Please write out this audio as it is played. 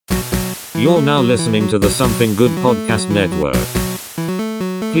You're now listening to the Something Good Podcast Network.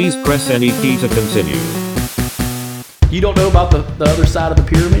 Please press any key to continue. You don't know about the other side of the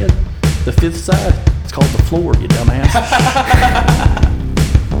pyramid? The fifth side? It's called the floor, you dumbass.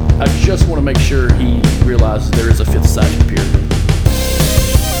 I just want to make sure he realizes there is a fifth side to the pyramid.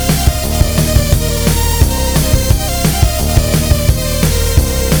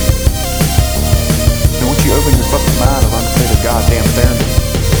 And once you open your fucking mind and understand the goddamn pyramid.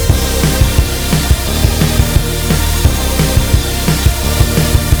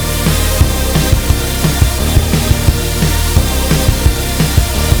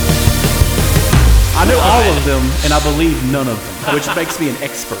 I know all of them, and I believe none of them, which makes me an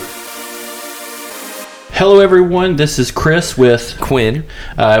expert. Hello, everyone. This is Chris with Quinn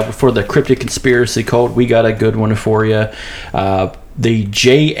for the Cryptic Conspiracy Cult. We got a good one for you. The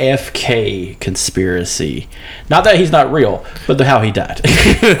JFK conspiracy. Not that he's not real, but how he died.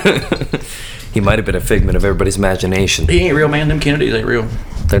 He might have been a figment of everybody's imagination. He ain't real, man. Them Kennedys ain't real.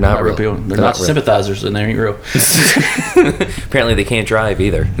 They're not real. People. They're not sympathizers, and they ain't real. Apparently they can't drive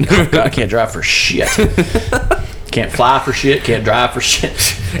either. Oh, God, I can't drive for shit. Can't fly for shit. Can't drive for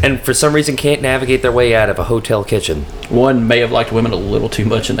shit. And for some reason can't navigate their way out of a hotel kitchen. One may have liked women a little too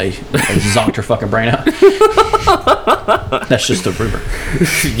much, and they zonked her fucking brain out. That's just a rumor.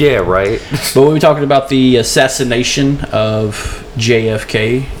 Yeah, right. But we'll be talking about the assassination of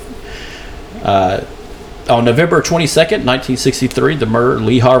JFK. On November 22nd, 1963,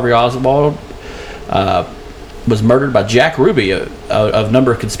 Lee Harvey Oswald was murdered by Jack Ruby of a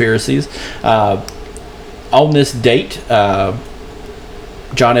number of conspiracies. On this date, John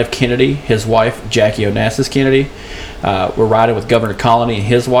F. Kennedy, his wife, Jackie Onassis Kennedy, were riding with Governor Connally and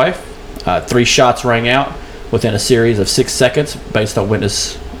his wife. 3 shots rang out within a series of 6 seconds based on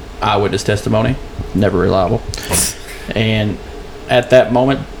eyewitness testimony. Never reliable. And at that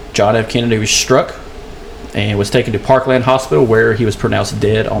moment, John F. Kennedy was struck and was taken to Parkland Hospital, where he was pronounced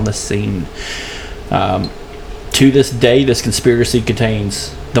dead on the scene. To this day, this conspiracy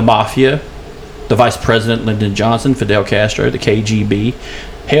contains the Mafia, the Vice President Lyndon Johnson, Fidel Castro, the KGB.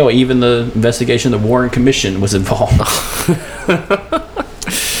 Hell, even the investigation of the Warren Commission was involved.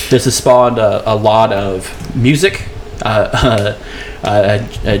 This has spawned a lot of music. I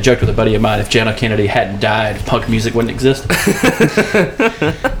joked with a buddy of mine, if John F. Kennedy hadn't died, punk music wouldn't exist.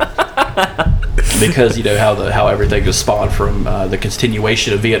 Because you know how everything was spawned from the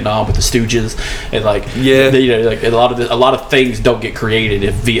continuation of Vietnam with the Stooges, and a lot of things don't get created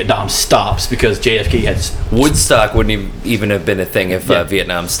if Vietnam stops, because JFK had Woodstock wouldn't even have been a thing if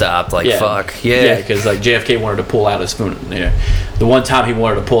Vietnam stopped. Because like JFK wanted to pull out his spoon. The one time he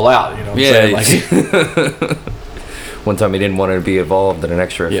wanted to pull out, you know what I'm saying? One time he didn't want to be involved in an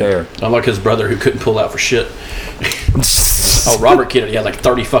extra affair. Unlike his brother, who couldn't pull out for shit. Robert Kennedy had like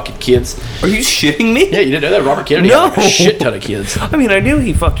 30 fucking kids. Are you shitting me? Yeah, you didn't know that? Robert Kennedy had like a shit ton of kids. I mean, I knew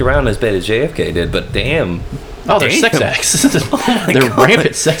he fucked around as bad as JFK did, but damn. Oh, they're sex acts. They're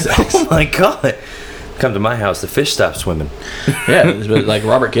rampant sex acts. Oh my God. Come to my house, the fish stop swimming. Yeah, but like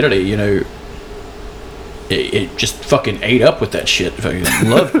Robert Kennedy, it just fucking ate up with that shit.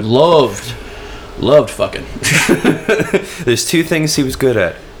 Loved fucking. There's 2 things he was good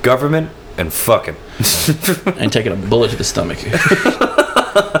at: government and fucking. And taking a bullet to the stomach.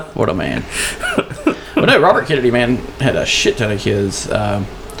 What a man. But no, Robert Kennedy, man, had a shit ton of kids. And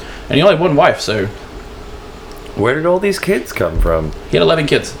he only had one wife, so. Where did all these kids come from? He had 11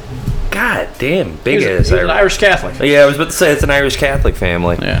 kids. God damn, big ass. He was an Irish Catholic. Yeah, I was about to say it's an Irish Catholic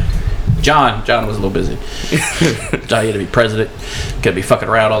family. Yeah. John was a little busy. John had to be president. Could be fucking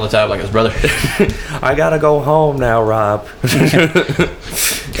around all the time like his brother. I gotta go home now, Rob.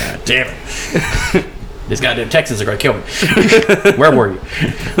 God damn it. These goddamn Texans are gonna kill me. Where were you?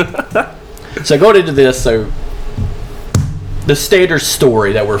 So going into this, the standard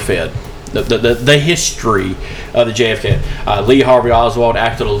story that we're fed, the history of the JFK. Lee Harvey Oswald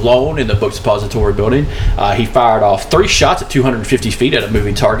acted alone in the Book Depository building. He fired off 3 shots at 250 feet at a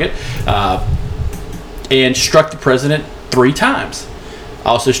moving target, and struck the president 3 times.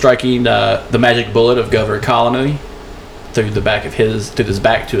 Also striking the magic bullet of Governor Connally through his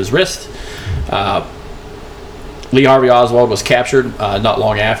back to his wrist. Lee Harvey Oswald was captured not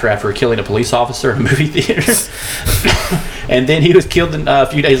long after killing a police officer in a movie theater. And then he was killed a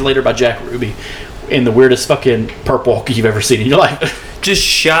few days later by Jack Ruby in the weirdest fucking perp walk you've ever seen in your life. Just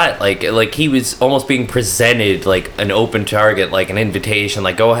shot like he was almost being presented like an open target, like an invitation,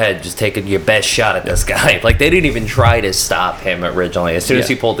 like go ahead, just take your best shot at this guy. Like they didn't even try to stop him originally. As soon as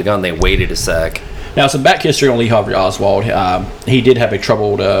he pulled the gun, they waited a sec. Now, some back history on Lee Harvey Oswald. He did have a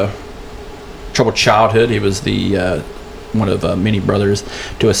troubled childhood. He was the one of many brothers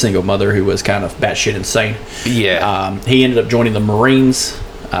to a single mother who was kind of batshit insane. Yeah. He ended up joining the Marines,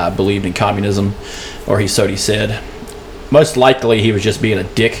 believed in communism, or he said. Most likely he was just being a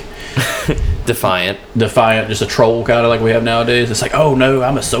dick. Defiant, just a troll kind of like we have nowadays. It's like, oh no,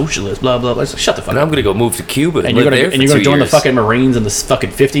 I'm a socialist, blah blah blah. It's like, shut the fuck and up. I'm gonna go move to Cuba and you're gonna join the fucking Marines in the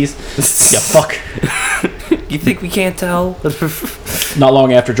fucking 50s. Yeah, fuck. You think we can't tell? Not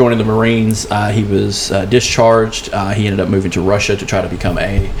long after joining the Marines, he was discharged. He ended up moving to Russia to try to become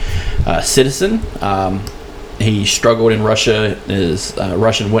a citizen. He struggled in Russia. His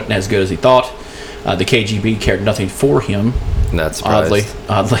Russian wasn't as good as he thought. The KGB cared nothing for him. Not surprised.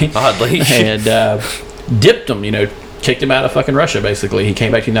 Oddly. And dipped him, kicked him out of fucking Russia, basically. He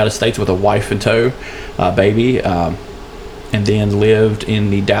came back to the United States with a wife in tow, baby, and then lived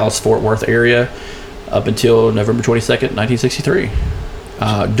in the Dallas-Fort Worth area up until November 22nd, 1963.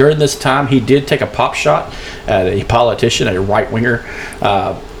 During this time, he did take a pop shot at a politician, a right-winger,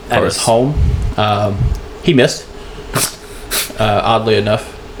 at his home. He missed, oddly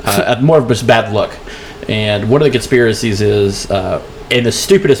enough. More of just bad luck. And one of the conspiracies is in the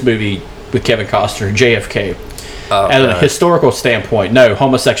stupidest movie with Kevin Costner, JFK. As a historical standpoint, no,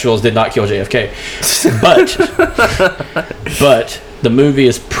 homosexuals did not kill JFK. But the movie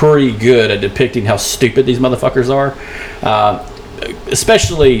is pretty good at depicting how stupid these motherfuckers are.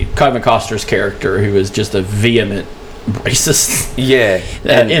 Especially Kevin Costner's character, who is just a vehement racist. Yeah.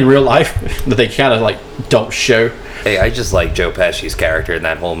 In real life, that they kind of like don't show. Hey, I just like Joe Pesci's character in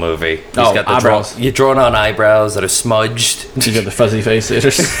that whole movie. He's got the eyebrows. You're drawn on eyebrows that are smudged. He's got the fuzzy face.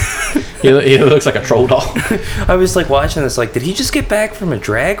 He looks like a troll doll. I was like watching this, like, did he just get back from a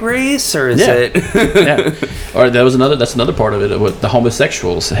drag race, or is it? Yeah. Or that's another part of it. What the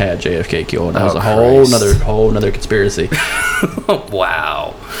homosexuals had JFK killed. That was a whole nother conspiracy.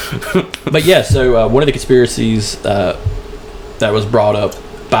 Wow. But yeah, so one of the conspiracies that was brought up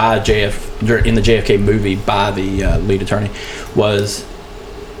by in the JFK movie by the lead attorney was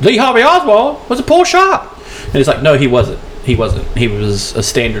Lee Harvey Oswald was a poor shot. And it's like, no, he wasn't. He was a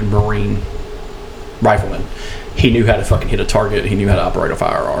standard Marine rifleman. He knew how to fucking hit a target. He knew how to operate a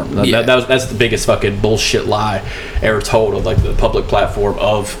firearm. That's the biggest fucking bullshit lie ever told of like the public platform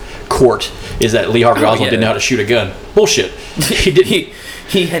of court, is that Lee Harvey Oswald didn't know how to shoot a gun. Bullshit. He did.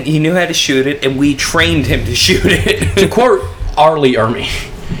 He knew how to shoot it, and we trained him to shoot it. To quote R. Lee Ermey,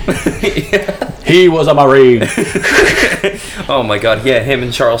 he was a Marine. Oh my God! Yeah, him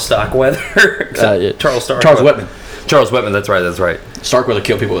and Charles Starkweather. Charles Whitman. Charles Whitman. That's right. Starkweather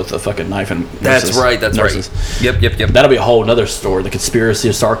killed people with a fucking knife and nurses. That's right. Yep. That'll be a whole other story. The conspiracy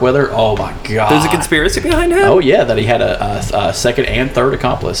of Starkweather. Oh my God. There's a conspiracy behind him. Oh yeah, that he had a second and third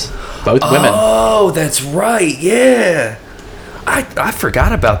accomplice, both women. Oh, that's right. Yeah. I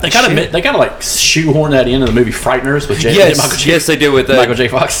forgot about that. They kind of like shoehorn that into the movie Frighteners with yes, they do with Michael J.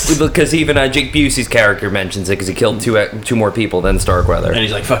 Fox. Because even Jake Busey's character mentions it because he killed two more people than Starkweather, and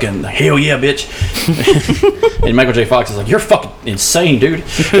he's like, "Fucking hell yeah, bitch!" And Michael J. Fox is like, "You're fucking insane, dude."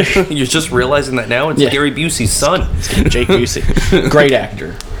 You're just realizing that now. It's Gary Busey's son, Jake Busey, great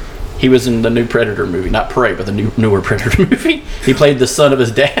actor. He was in the new Predator movie, not Prey, but the newer Predator movie. He played the son of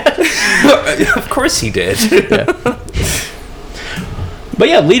his dad. Of course he did. Yeah. But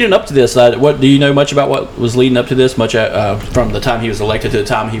yeah, leading up to this, what do you know much about what was leading up to this? Much from the time he was elected to the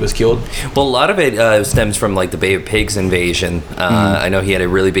time he was killed? Well, a lot of it stems from like the Bay of Pigs invasion. I know he had a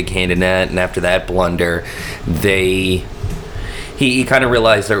really big hand in that, and after that blunder, he kind of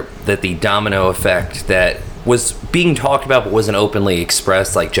realized that the domino effect that was being talked about but wasn't openly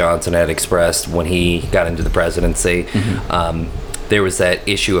expressed, like Johnson had expressed when he got into the presidency. There was that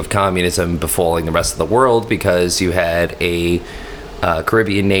issue of communism befalling the rest of the world because you had a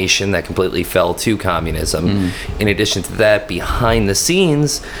Caribbean nation that completely fell to communism. In addition to that, behind the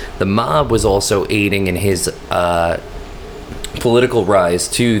scenes, the mob was also aiding in his political rise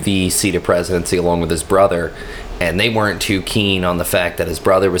to the seat of presidency along with his brother, and they weren't too keen on the fact that his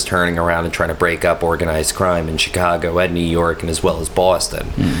brother was turning around and trying to break up organized crime in Chicago and New York and as well as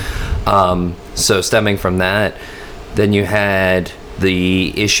Boston. So stemming from that, then you had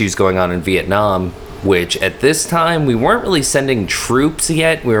the issues going on in Vietnam, which at this time we weren't really sending troops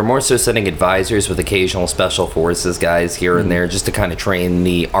yet. We were more so sending advisors with occasional special forces guys here and there just to kind of train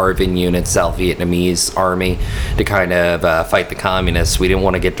the ARVN unit, South Vietnamese army, to kind of fight the communists. We didn't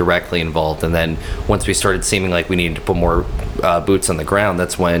want to get directly involved. And then once we started seeming like we needed to put more boots on the ground,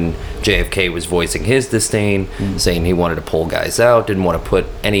 that's when JFK was voicing his disdain, saying he wanted to pull guys out, didn't want to put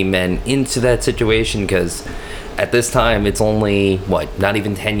any men into that situation because at this time it's only, not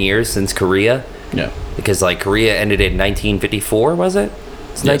even 10 years since Korea? Yeah. Because like Korea ended in 1954, was it?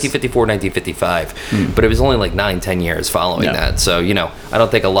 It's 1954, 1955. But it was only like 9-10 years following that. So, I don't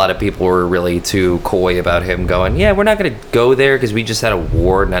think a lot of people were really too coy about him going, yeah, we're not going to go there because we just had a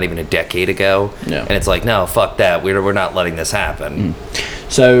war not even a decade ago. Yeah. And it's like, no, fuck that. We're not letting this happen.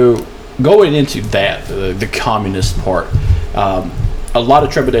 So going into that, the communist part, a lot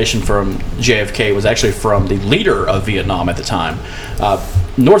of trepidation from JFK was actually from the leader of Vietnam at the time.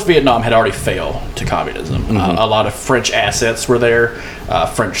 North Vietnam had already failed to communism. A lot of French assets were there.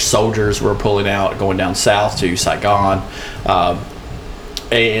 French soldiers were pulling out, going down south to Saigon.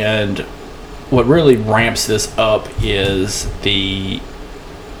 And what really ramps this up is the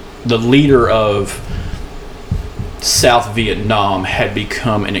leader of South Vietnam had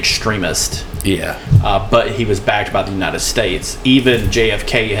become an extremist. Yeah. But he was backed by the United States. Even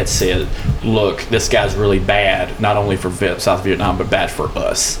JFK had said, look, this guy's really bad, not only for South Vietnam, but bad for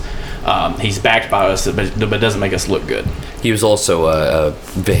us. He's backed by us, but doesn't make us look good. He was also a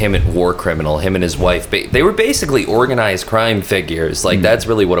vehement war criminal. Him and his wife, they were basically organized crime figures. Like, that's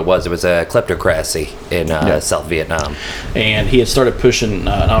really what it was. It was a kleptocracy in South Vietnam. And he had started pushing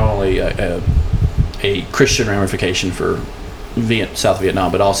not only a Christian ramification for South Vietnam,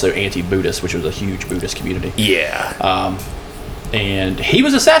 but also anti-Buddhist, which was a huge Buddhist community. Yeah. And he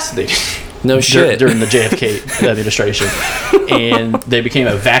was assassinated. No shit. During the JFK administration. And they became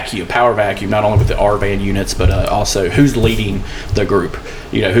a power vacuum, not only with the R-band units, but also who's leading the group,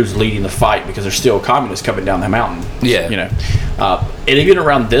 who's leading the fight, because there's still communists coming down the mountain. Yeah. And even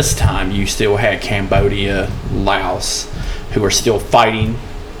around this time, you still had Cambodia, Laos, who are still fighting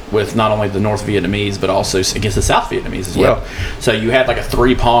with not only the North Vietnamese, but also against the South Vietnamese as well. So you had like a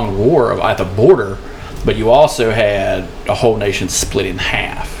three-pronged war at the border, but you also had a whole nation split in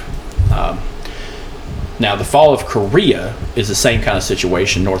half. Now, the fall of Korea is the same kind of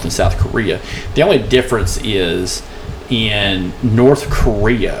situation, North and South Korea. The only difference is in North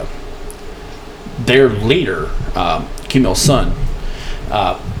Korea, their leader, Kim Il-sung,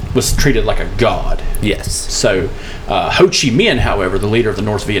 was treated like a god. Yes. So Ho Chi Minh, however, the leader of the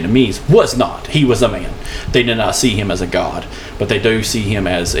North Vietnamese, was not. He was a man. They did not see him as a god, but they do see him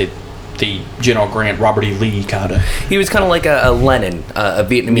as the General Grant, Robert E. Lee kind of. He was kind of like a Lenin, a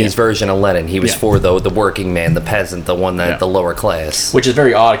Vietnamese version of Lenin. He was for the working man, the peasant, the one that the lower class. Which is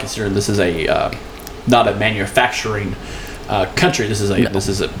very odd considering this is not a manufacturing country. This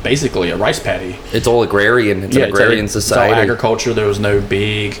is basically a rice paddy. It's all agrarian. It's an agrarian society. It's all agriculture. There was no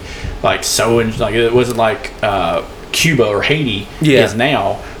big sowing. It wasn't like Cuba or Haiti is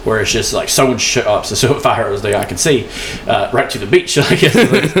now, where it's just like sowing shit up so far as the eye can see, right to the beach.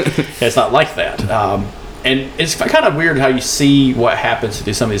 It's not like that. And it's kind of weird how you see what happens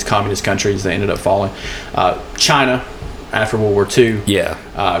to some of these communist countries that ended up falling. China, after World War II,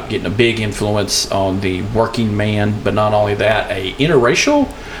 getting a big influence on the working man, but not only that, a interracial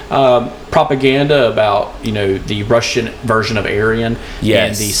propaganda about the Russian version of Aryan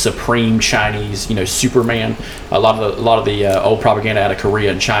and the supreme Chinese Superman. A lot of the old propaganda out of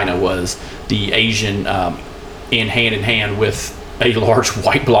Korea and China was the Asian in hand with a large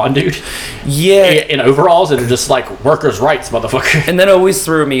white blonde dude. Yeah. In overalls, and they're just like workers' rights, motherfucker. And that always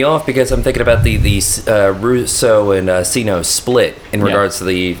threw me off because I'm thinking about the Rousseau and Sino split in regards to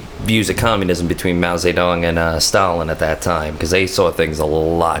the views of communism between Mao Zedong and Stalin at that time, because they saw things a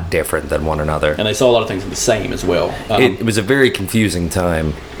lot different than one another. And they saw a lot of things the same as well. It was a very confusing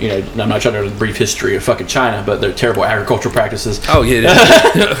time. I'm not trying to brief history of fucking China, but their terrible agricultural practices. Oh,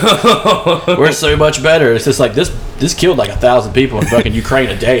 yeah. We're so much better. It's just like this killed like 1,000 people in fucking Ukraine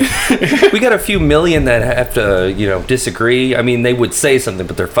a day. We got a few million that have to, disagree. I mean, they would say something,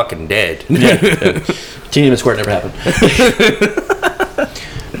 but they're fucking dead. Tiananmen Square never happened.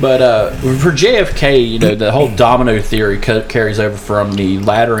 But for JFK, the whole domino theory carries over from the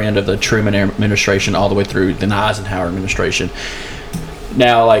latter end of the Truman administration all the way through the Eisenhower administration.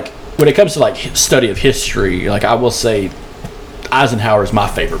 Now, when it comes to study of history, I will say Eisenhower is my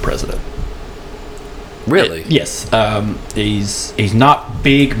favorite president. Really? Yes. He's not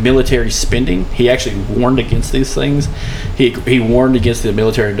big military spending. He actually warned against these things. He warned against the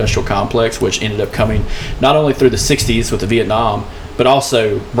military-industrial complex, which ended up coming not only through the 60s with the Vietnam, but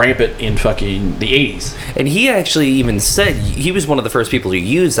also rampant in fucking the 80s. And he actually even said he was one of the first people to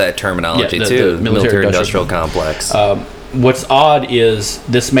use that terminology, too, the military-industrial complex. What's odd is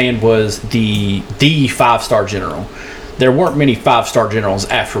this man was the 5-star general. There weren't many 5-star generals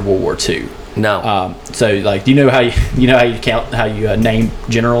after World War II. No. So, do you know how you count, how you name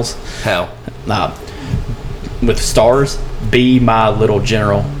generals? How? With stars, be my little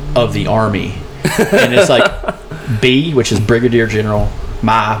general of the army. And it's B, which is brigadier general,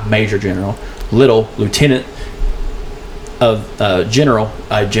 my major general, little lieutenant, of general,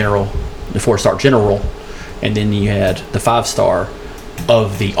 the 4-star general, and then you had the 5-star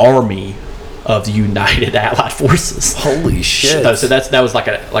of the Army of the United Allied Forces. Holy shit! So that was like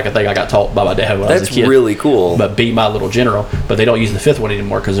a thing I got taught by my dad when I was a kid. That's really cool. But be my little general. But they don't use the 5th one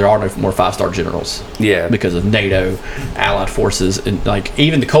anymore because there are no more 5-star generals. Yeah. Because of NATO, Allied Forces, and like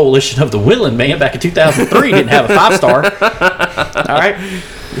even the coalition of the Willing, man, back in 2003 didn't have a 5-star. All right.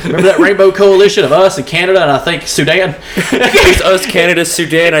 Remember that rainbow coalition of us and Canada and I think Sudan? It was us, Canada,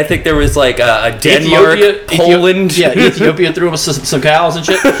 Sudan. I think there was like a Denmark, Poland. Ethiopia threw us some cows and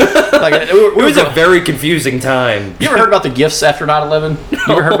shit. Like it was a very confusing time. You ever heard about the gifts after 9/11?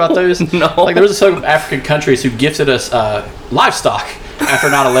 You ever heard about those? No. Like there was some African countries who gifted us livestock after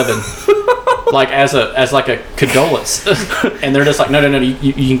 9/11. Like as like a condolence, and they're just like, no,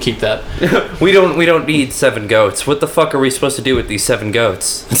 you can keep that. We don't need 7 goats. What the fuck are we supposed to do with these 7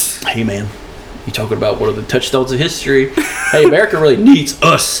 goats? Hey man, you talking about one of the touchstones of history? Hey, America really needs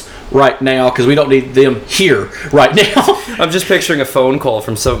us right now because we don't need them here right now. I'm just picturing a phone call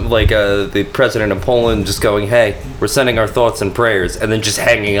from some the president of Poland just going, "Hey, we're sending our thoughts and prayers," and then just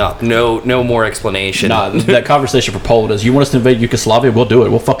hanging up. No more explanation. Nah, that conversation for Poland is, you want us to invade Yugoslavia? We'll do it.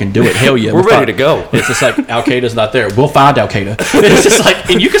 We'll fucking do it. Hell yeah. We're ready to go. It's just like Al Qaeda's not there. We'll find Al Qaeda. It's just like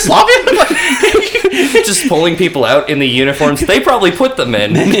in Yugoslavia. Just pulling people out in the uniforms they probably put them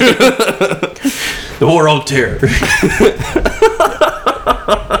in. The war on terror.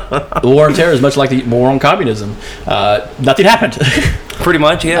 The war on terror is much like the war on communism. Nothing happened. Pretty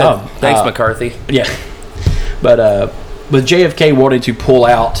much, yeah. Thanks, McCarthy. Yeah. But with JFK wanting to pull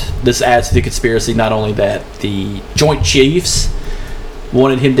out, this adds to the conspiracy not only that the Joint Chiefs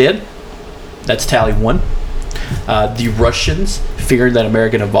wanted him dead. That's tally 1. The Russians feared that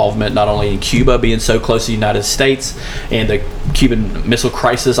American involvement not only in Cuba being so close to the United States and the Cuban Missile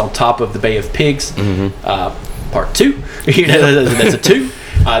Crisis on top of the Bay of Pigs, part 2. That's a 2.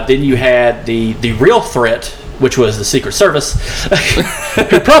 Then you had the real threat, which was the Secret Service,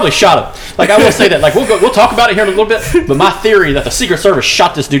 who probably shot him. Like I will say that, like we'll talk about it here in a little bit. But my theory that the Secret Service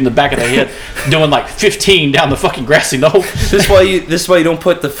shot this dude in the back of the head, doing like 15 down the fucking grassy knoll. This is why you don't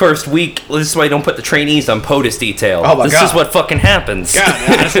put the first week. This is why you don't put the trainees on POTUS detail. Oh my God. This is what fucking happens. God,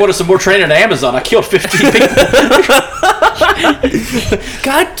 I just wanted some more training at Amazon. I killed 15 people.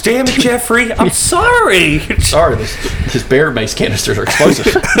 God damn it, Jeffrey! I'm sorry. Sorry, his bear mace canisters are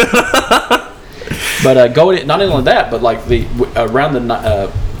explosive. But going not only that, but like around the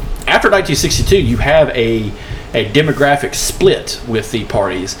after 1962, you have a demographic split with the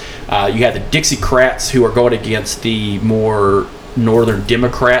parties. You have the Dixiecrats who are going against the more Northern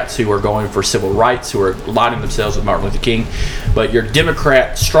Democrats who are going for civil rights, who are aligning themselves with Martin Luther King. But your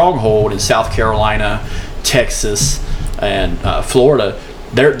Democrat stronghold in South Carolina, Texas, and Florida,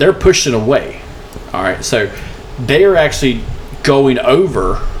 they're pushing away. All right, so they are actually going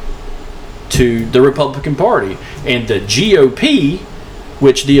over to the Republican Party, and the GOP,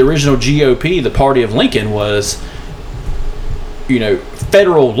 which the original GOP, the party of Lincoln, was,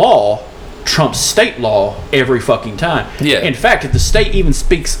 federal law trumps state law every fucking time. Yeah. In fact, if the state even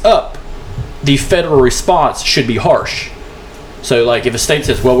speaks up, the federal response should be harsh. So, like, if a state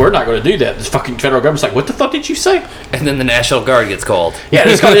says, "Well, we're not going to do that," the fucking federal government's like, "What the fuck did you say?" And then the National Guard gets called. Yeah,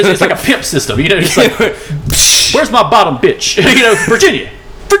 it's like a pimp system. It's like, "Where's my bottom bitch?"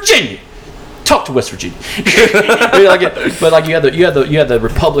 Virginia. Talk to West Virginia. But like you had the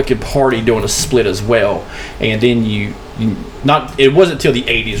Republican Party doing a split as well, and then it wasn't until the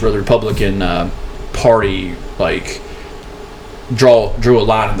 80s where the Republican Party like drew a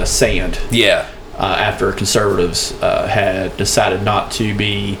line in the sand. Yeah. After conservatives had decided not to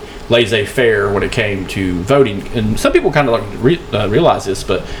be laissez-faire when it came to voting, and some people kind of like realize this,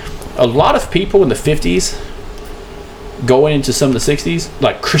 but a lot of people in the 50s. Going into some of the 60s,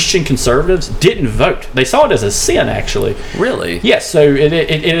 like Christian conservatives didn't vote. They saw it as a sin, actually. Really? Yes. So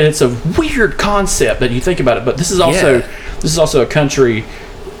it's a weird concept that you think about it. But this is also a country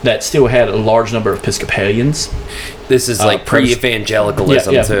that still had a large number of Episcopalians. This is like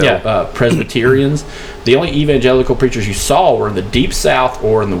pre-evangelicalism too. Yeah, Presbyterians. The only evangelical preachers you saw were in the Deep South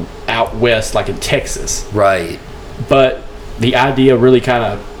or in the out west, like in Texas. Right. But the idea really kind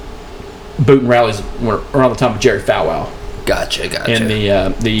of booting rallies were around the time of Jerry Falwell. Gotcha. And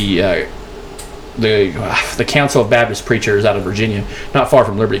the Council of Baptist Preachers out of Virginia, not far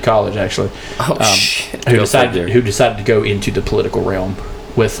from Liberty College, actually. Shit! Who decided to go into the political realm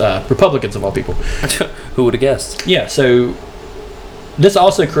with Republicans of all people. Who would have guessed? Yeah. So this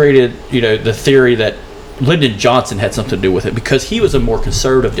also created, the theory that Lyndon Johnson had something to do with it because he was a more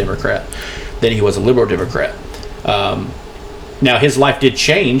conservative Democrat than he was a liberal Democrat. Now, his life did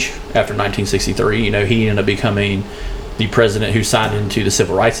change after 1963. He ended up becoming the president who signed into the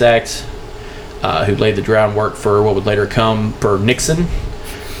Civil Rights Act, who laid the groundwork for what would later come for Nixon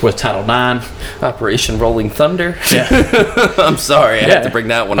with Title IX. Operation Rolling Thunder. Yeah. I'm sorry, I had to bring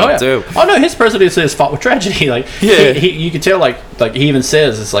that one up too. Oh no, his presidency is fought with tragedy. Like, you can tell, like he even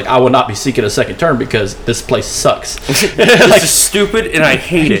says, it's like, I will not be seeking a second term because this place sucks. This is stupid and I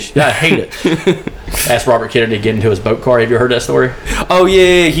hate it. Yeah, I hate it. Asked Robert Kennedy to get into his boat car. Have you heard that story? Oh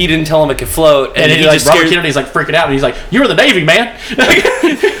yeah, he didn't tell him it could float, and he like, Robert Kennedy's like freaking out, and he's like, "You're the Navy, man."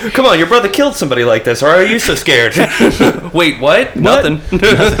 Come on, your brother killed somebody like this. Or are you so scared? Wait, what? Nothing.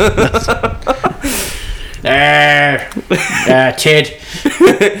 Ted.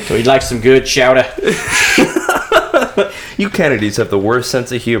 So he'd like some good chowder. You Kennedys have the worst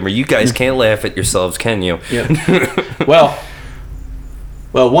sense of humor. You guys can't laugh at yourselves, can you? Yep.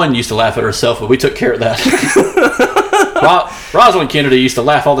 Well, one used to laugh at herself, but we took care of that. Rosalind Kennedy used to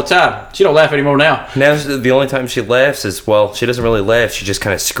laugh all the time. She don't laugh anymore now. Now the only time she laughs is, well, she doesn't really laugh. She just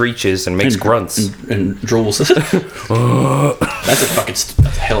kind of screeches and makes grunts. And drools. That's a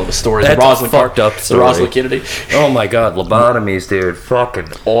hell of a story. That's a fucked up story. The Rosalind Kennedy. Oh my God, lobotomies, dude. Fucking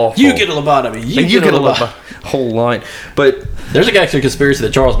awful. You get a lobotomy. You get a lobotomy. Whole line. But there's actually a conspiracy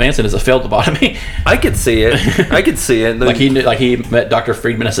that Charles Manson is a failed lobotomy. I could see it. I could see it. Like he met Dr.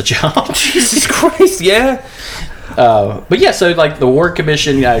 Friedman as a child. Jesus Christ, yeah. But yeah, so like the Warren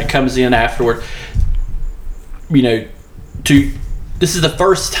Commission, it comes in afterward. This is the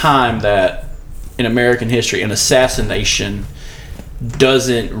first time that in American history an assassination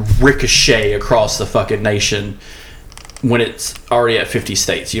doesn't ricochet across the fucking nation when it's already at 50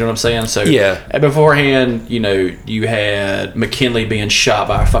 states. You know what I'm saying? So yeah. Beforehand, you had McKinley being shot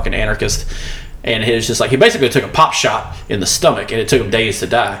by a fucking anarchist, and it was just like he basically took a pop shot in the stomach, and it took him days to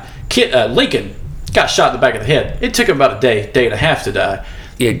die. Lincoln got shot in the back of the head. It took him about a day and a half to die.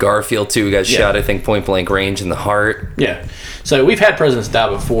 Yeah, Garfield too got shot, I think, point blank range in the heart. Yeah. So we've had presidents die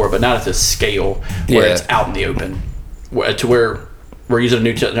before, but not at this scale where it's out in the open, to where we're using a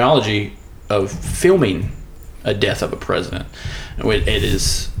new technology of filming a death of a president. It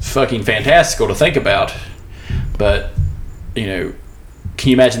is fucking fantastical to think about, but can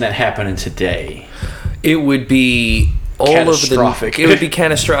you imagine that happening today? It would be catastrophic. It would be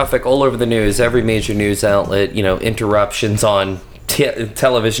catastrophic all over the news. Every major news outlet, interruptions on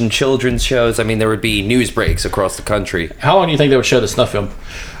television, children's shows. I mean, there would be news breaks across the country. How long do you think they would show the snuff film?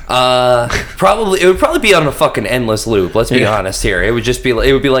 It would probably be on a fucking endless loop. Let's be honest here. It would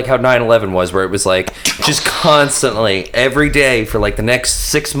be like how 9/11 was, where it was like just constantly every day for like the next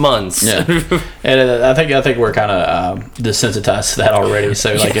 6 months. Yeah, and I think we're kind of desensitized to that already.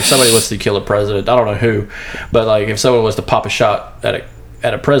 So like, if somebody was to kill a president, I don't know who, but like if someone was to pop a shot at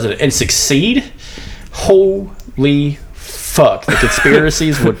a president and succeed, holy fuck, the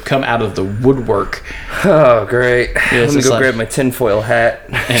conspiracies would come out of the woodwork. Oh, great. Yeah, Let me go grab my tinfoil hat.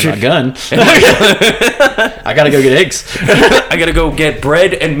 And my gun. I gotta go get eggs. I gotta go get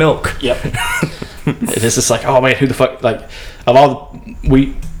bread and milk. Yep. It's just like, oh man, who the fuck, like,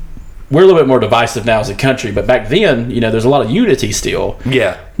 we're a little bit more divisive now as a country, but back then, there's a lot of unity still.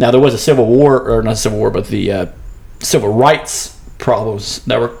 Yeah. Now, there was a civil war, or not a civil war, but the civil rights problems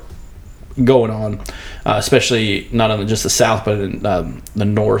that were going on, especially not in just the South, but in the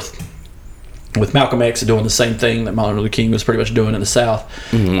North, with Malcolm X doing the same thing that Martin Luther King was pretty much doing in the South.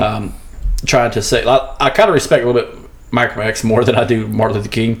 Mm-hmm. Trying to say, I kind of respect a little bit Malcolm X more than I do Martin Luther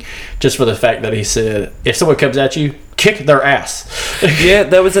King, just for the fact that he said, if someone comes at you, kick their ass. Yeah,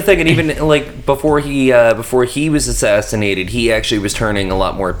 that was the thing. And even like before he was assassinated, he actually was turning a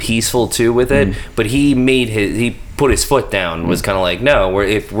lot more peaceful too with it. But he put his foot down, was kind of like, no,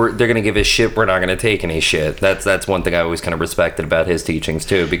 they're gonna give us shit, we're not gonna take any shit. That's one thing I always kind of respected about his teachings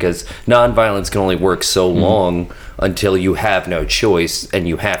too, because nonviolence can only work so long until you have no choice and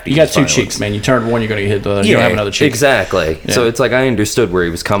you have to. You got two cheeks, man. You turn one, you're gonna get hit the other. You don't have another cheek. Exactly. Yeah. So it's like I understood where he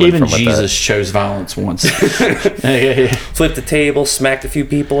was coming from. Even Jesus chose violence once. Flipped the table, smacked a few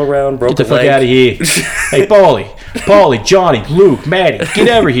people around, broke a leg. Get the fuck out of here. Hey, Paulie, Johnny, Luke, Maddie, get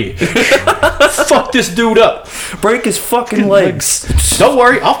over here. Fuck this dude up. Break his fucking legs. Don't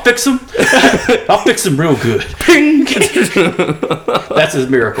worry, I'll fix him. I'll fix him real good. Ping. That's his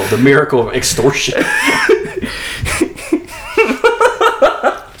miracle. The miracle of extortion.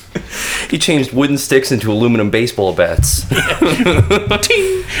 He changed wooden sticks into aluminum baseball bats.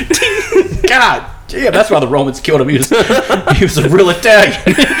 Ting, ting. God damn, that's why the Romans killed him. He was a real Italian.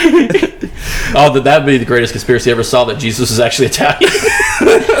 Oh, that'd be the greatest conspiracy I ever saw, that Jesus was actually Italian.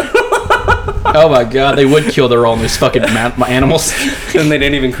 Oh my god, they would kill their own these fucking animals. And they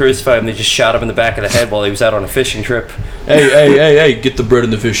didn't even crucify him. They just shot him in the back of the head while he was out on a fishing trip. Hey, get the bread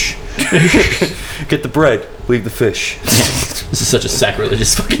and the fish. Get the bread, leave the fish. This is such a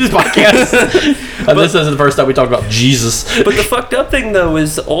sacrilegious fucking podcast. This isn't the first time we talked about Jesus. But the fucked up thing, though,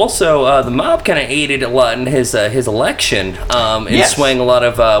 is also the mob kind of aided a lot in his election and swaying a lot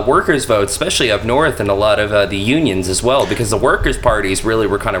of workers' votes, especially up north, and a lot of the unions as well, because the workers' parties really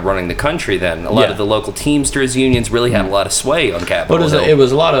were kind of running the country then. A lot of the local Teamsters unions really had a lot of sway on Capitol Hill. It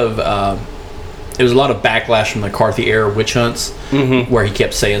was a lot of backlash from the McCarthy era witch hunts, where he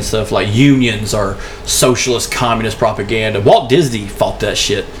kept saying stuff like unions are socialist communist propaganda. Walt Disney fought that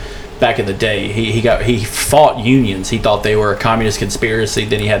shit back in the day. He fought unions. He thought they were a communist conspiracy.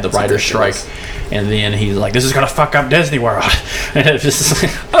 Then he had the writer's strike, and then he's like, "This is gonna fuck up Disney World." And it just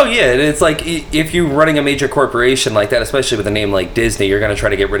oh yeah, and it's like if you're running a major corporation like that, especially with a name like Disney, you're gonna try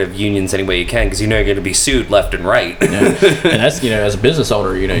to get rid of unions any way you can because you know you're gonna be sued left and right. And that's as a business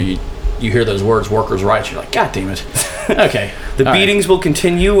owner, you hear those words, workers' rights, you're like, God damn it. Okay. The beatings will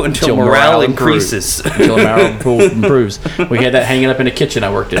continue until morale increases. Until morale improves. We had that hanging up in the kitchen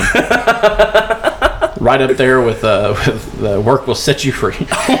I worked in. Right up there with the work will set you free.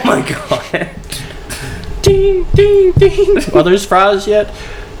 Oh my god. Ding, ding, ding. Are those fries yet?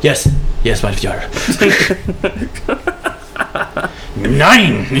 Yes, my daughter.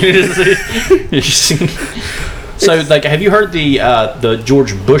 9. So, have you heard the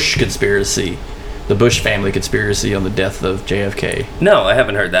George Bush conspiracy, the Bush family conspiracy on the death of JFK? No, I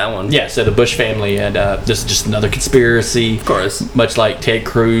haven't heard that one. Yeah, so the Bush family, and this is just another conspiracy. Of course. Much like Ted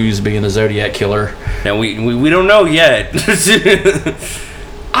Cruz being the Zodiac killer. Now, we don't know yet.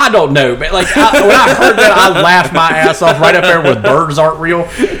 I don't know, but when I heard that, I laughed my ass off right up there with birds aren't real,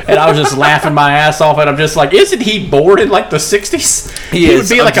 and I was just laughing my ass off, and I'm just like, isn't he born in the 60s? He would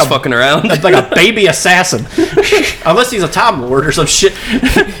be like a fucking around, like a baby assassin, unless he's a Time Lord or some shit.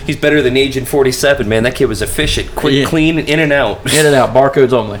 He's better than Agent 47, man. That kid was efficient, quick, clean, in and out,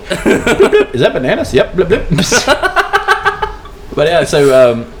 barcodes only. Is that bananas? Yep. Blip, blip. But yeah,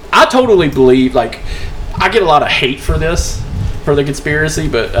 so I totally believe. I get a lot of hate for this. For the conspiracy,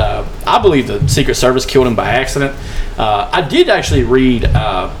 but I believe the Secret Service killed him by accident. I did actually read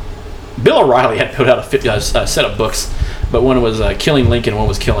Bill O'Reilly had put out a set of books, but one was killing Lincoln, one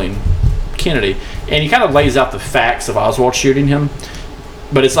was killing Kennedy, and he kind of lays out the facts of Oswald shooting him,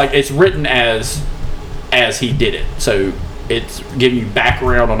 but it's written as he did it, so it's giving you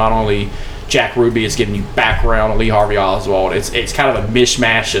background on not only Jack Ruby, it's giving you background on Lee Harvey Oswald. It's kind of a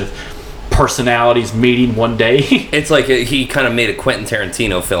mishmash of personalities meeting one day. It's like he kind of made a Quentin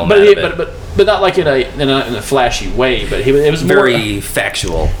Tarantino film, but not like in a flashy way. But it was very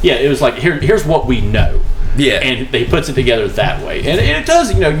factual. Yeah, it was like here's what we know. Yeah, and he puts it together that way, and it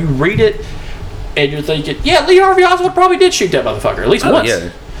does. You read it, and you're thinking, yeah, Lee Harvey Oswald probably did shoot that motherfucker at least once.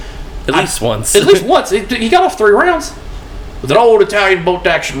 Yeah. At least once. At least once. He got off 3 rounds. With an old Italian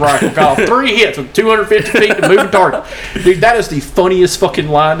bolt-action rifle, got off 3 hits with 250 feet to moving target. Dude, that is the funniest fucking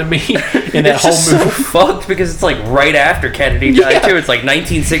line to me in that whole movie. So fucked because it's like right after Kennedy died too. It's like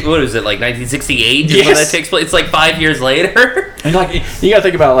 1968 is when that takes place. It's like 5 years later. And you gotta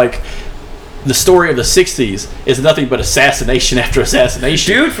think about the story of the 60s is nothing but assassination after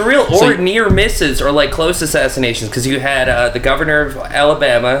assassination. Dude, for real. Or near misses or close assassinations, because you had the governor of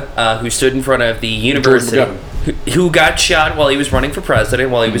Alabama who stood in front of the university. Who got shot while he was running for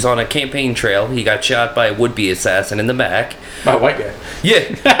president, while he was on a campaign trail. He got shot by a would-be assassin in the back. By a white guy.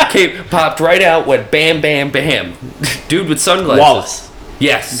 Yeah. Popped right out, went bam, bam, bam. Dude with sunglasses. Wallace.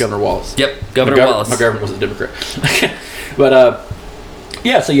 Yes. Governor Wallace. Yep, Governor Wallace. My governor was a Democrat. But,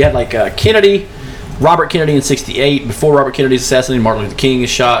 so you had, Kennedy, Robert Kennedy in 1968. Before Robert Kennedy's assassinated, Martin Luther King is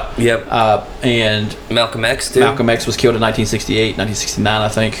shot. Yep. And Malcolm X, too. Malcolm X was killed in 1968, 1969, I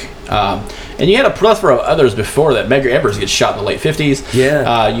think. And you had a plethora of others before that. Medgar Evers gets shot in the late 50s.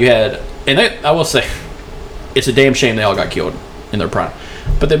 Yeah. You had, I will say, it's a damn shame they all got killed in their prime.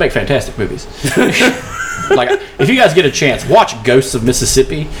 But they make fantastic movies. If you guys get a chance, watch Ghosts of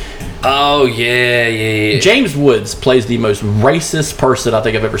Mississippi. Oh, yeah. James Woods plays the most racist person I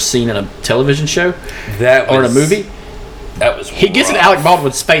think I've ever seen in a television show or in a movie. That was He gets in Alec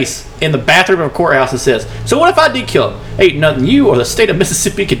Baldwin's face in the bathroom of a courthouse and says, "So what if I did kill him? Ain't nothing you or the state of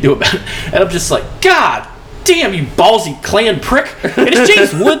Mississippi could do about it." And I'm just like, God damn, you ballsy Klan prick. And it's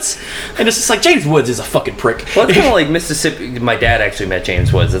James Woods. And it's just like, James Woods is a fucking prick. Well, it's kind of like Mississippi. My dad actually met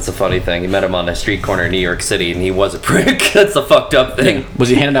James Woods. That's a funny thing. He met him on a street corner in New York City, and he was a prick. That's the fucked up thing. Was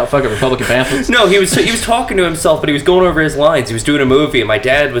he handing out fucking Republican pamphlets? No, he was talking to himself, but he was going over his lines. He was doing a movie, and my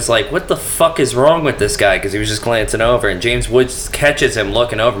dad was like, what the fuck is wrong with this guy? Because he was just glancing over, and James Woods catches him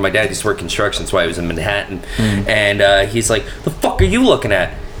looking over. My dad used to work construction, that's why he was in Manhattan. And he's like, the fuck are you looking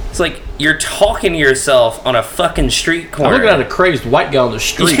at? It's like, you're talking to yourself on a fucking street corner. I'm looking at a crazy white guy on the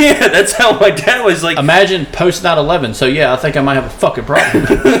street. Yeah, that's how my dad was like. Imagine post 9/11. So yeah, I think I might have a fucking problem.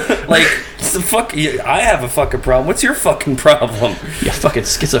 Like, it's the fuck. I have a fucking problem. What's your fucking problem? You fucking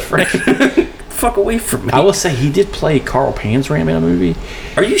schizophrenic. Fuck away from me. I will say he did play Carl Panzram in a movie.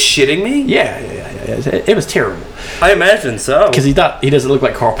 Are you shitting me? Yeah. It was terrible. I imagine so. Because he doesn't look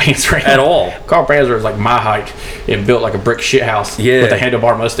like Carl Panzram at all. Carl Panzram is like my height and built like a brick shit house with a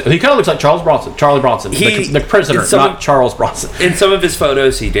handlebar mustache. He kind of looks like Charlie Bronson, the prisoner, not Charles Bronson. In some of his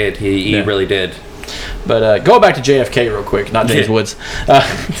photos, he did. He really did. But going back to JFK real quick, not James Woods,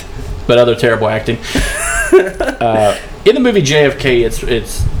 but other terrible acting. In the movie JFK,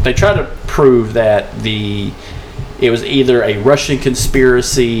 it's they try to prove that it was either a Russian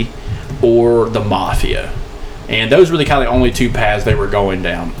conspiracy or the mafia. And those were the kind of the only two paths they were going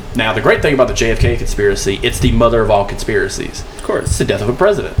down. Now, the great thing about the JFK conspiracy, it's the mother of all conspiracies. Of course. It's the death of a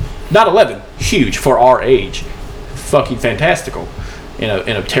president. 9/11, huge for our age. Fucking fantastical in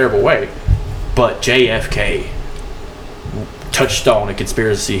a terrible way. But JFK touchstone in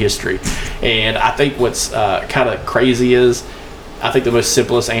conspiracy history. And I think what's kind of crazy is, I think the most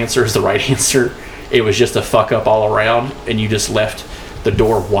simplest answer is the right answer. It was just a fuck up all around, and you just left the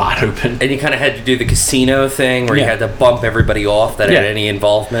door wide open. And you kind of had to do the casino thing where you had to bump everybody off that had any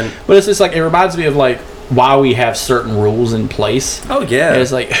involvement. But it's just like, it reminds me of like why we have certain rules in place. Oh, yeah. And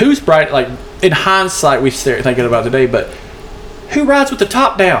it's like, who's bright? Like, in hindsight, we start thinking about today, but who rides with the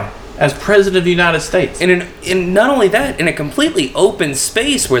top down as president of the United States? And in not only that, in a completely open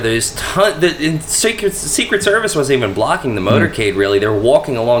space where there's Secret Service wasn't even blocking the motorcade, really. They were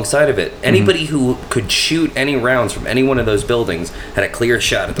walking alongside of it. Anybody who could shoot any rounds from any one of those buildings had a clear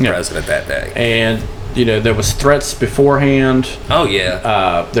shot at the president that day. And, there was threats beforehand. Oh,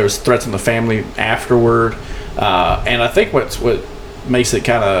 yeah. There was threats on the family afterward. And I think what makes it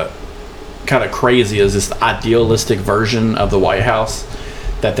kind of crazy is this idealistic version of the White House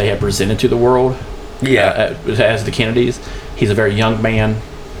that they have presented to the world. Yeah. As the Kennedys. He's a very young man.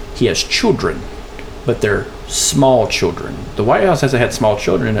 He has children, but they're small children. The White House hasn't had small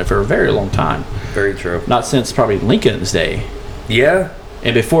children in it for a very long time. Very true. Not since probably Lincoln's day. Yeah.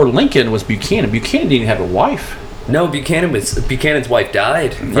 And before Lincoln was Buchanan. Buchanan didn't have a wife. No, Buchanan's wife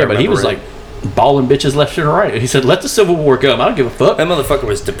died. Yeah, but he was like balling bitches left and right. He said, let the Civil War come. I don't give a fuck. That motherfucker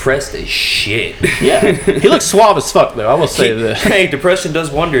was depressed as shit. Yeah. He looks suave as fuck, though. I will say that. Hey, depression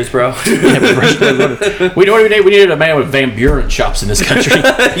does wonders, bro. Yeah, depression does wonders. We know what we need? We needed a man with Van Buren chops in this country.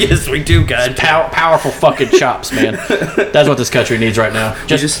 Yes, we do, God. Powerful fucking chops, man. That's what this country needs right now.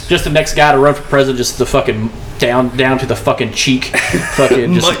 Just the next guy to run for president, just the fucking down to the fucking cheek.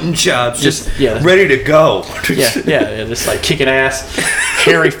 Fucking just, mutton chops. Just ready to go. Yeah, just like kicking ass.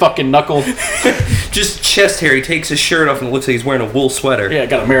 Hairy fucking knuckle. Just chest hair. He takes his shirt off and it looks like he's wearing a wool sweater. Yeah,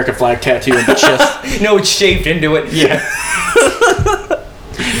 got an American flag tattoo on the chest. No, it's shaved into it. Yeah.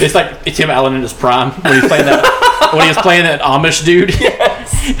 It's Tim Allen in his prime when he was playing that Amish dude.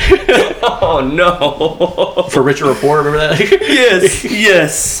 Yes. Oh no. For Richard Report, remember that?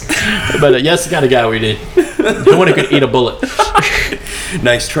 Yes. But yes, got a guy we did. No one who could eat a bullet.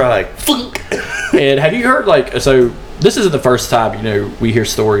 Nice try. And have you heard so? This isn't the first time we hear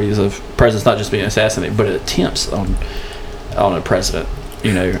stories of presidents not just being assassinated, but attempts on a president.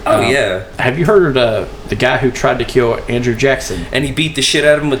 Yeah. Have you heard the guy who tried to kill Andrew Jackson? And he beat the shit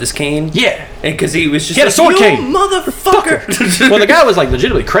out of him with his cane? Yeah. And because he was just had a sword cane. Motherfucker. Well, the guy was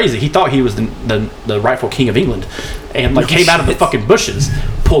legitimately crazy. He thought he was the rightful king of England. And came out of the fucking bushes,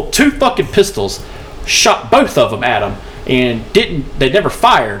 pulled two fucking pistols, shot both of them at him, and they never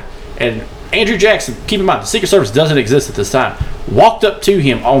fired. And Andrew Jackson, keep in mind, the Secret Service doesn't exist at this time, walked up to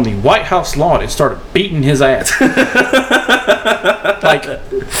him on the White House lawn and started beating his ass.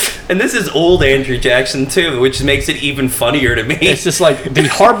 And this is old Andrew Jackson, too, which makes it even funnier to me. It's just like the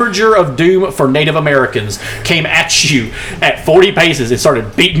harbinger of doom for Native Americans came at you at 40 paces and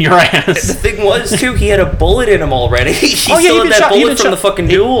started beating your ass. The thing was, too, he had a bullet in him already. He still had that bullet from the fucking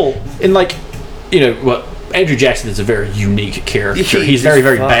duel. And Andrew Jackson is a very unique character. He's He's very,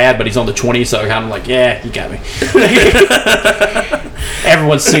 very fun. bad, but he's on the 20, so I'm like, yeah, you got me.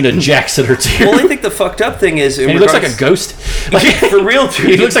 Everyone's seen a Jackson or two. Well, I think the fucked up thing is, and he looks like a ghost. For real, dude.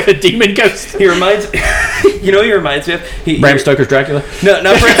 He looks like a demon ghost. He reminds, you know, who he reminds me of Bram Stoker's Dracula. No,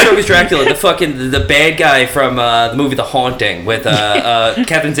 not Bram Stoker's Dracula. The bad guy from the movie The Haunting with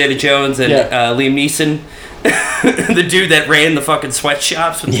Catherine Zeta-Jones and Liam Neeson. The dude that ran the fucking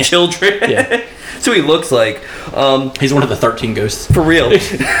sweatshops with the children. Yeah. So he looks like. He's one of the 13 ghosts. For real.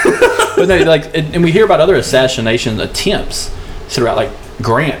 But no, like, and we hear about other assassination attempts throughout, like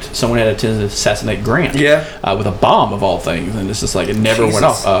Grant. Someone had attempted to assassinate Grant. Yeah. With a bomb of all things, and it's just like it never went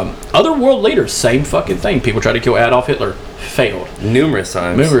Jesus. off. Other world leaders, same fucking thing. People tried to kill Adolf Hitler, failed Numerous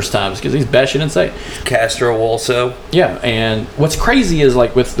times. because he's batshit insane. Castro also. Yeah, and what's crazy is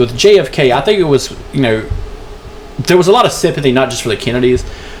like with JFK, I think it was, you know, there was a lot of sympathy not just for the Kennedys,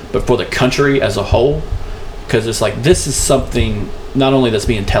 but for the country as a whole, because it's like this is something not only that's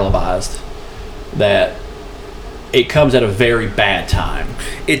being televised, that it comes at a very bad time.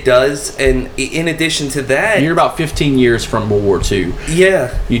 It does, and in addition to that, You're about 15 years from World War II.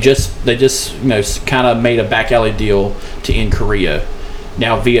 yeah, They just you know kind of made a back alley deal to end Korea.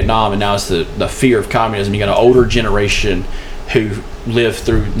 Now Vietnam, and now it's the fear of communism. You got an older generation who lived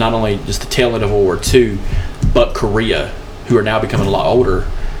through not only just the tail end of World War II, but Korea, who are now becoming a lot older,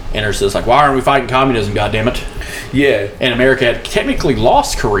 and are just like, why aren't we fighting communism? God damn it! yeah, And America had technically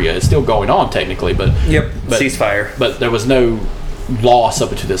lost Korea. It's still going on technically, but ceasefire. But there was no loss up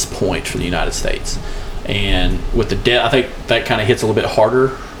to this point for the United States. And with the debt, I think that kind of hits a little bit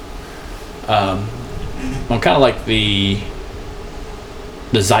harder. On kind of like the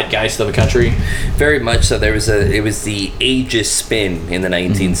zeitgeist of the country. Very much so. It was the ageist spin in the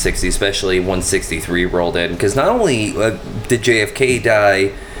 1960s, especially 163 rolled in, because not only did JFK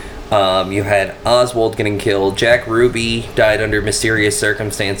die, you had Oswald getting killed. Jack Ruby died under mysterious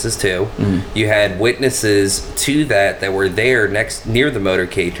circumstances too. You had witnesses to that were there near the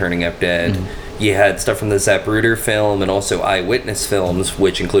motorcade turning up dead. You had stuff from the Zapruder film and also eyewitness films,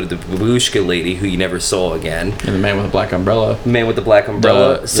 which included the Babushka lady, who you never saw again. And the man with the black umbrella. Man with the black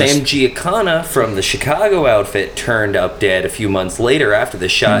umbrella. The- Sam Giancana from the Chicago outfit turned up dead a few months later after the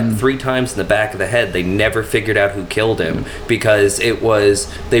shot 3 times in the back of the head. They never figured out who killed him because it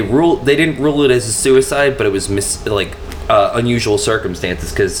was they didn't rule it as a suicide, but it was unusual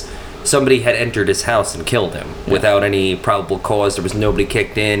circumstances because somebody had entered his house and killed him without any probable cause. There was nobody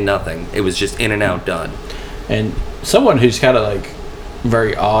kicked in, nothing. It was just in and out, done. And someone who's kind of like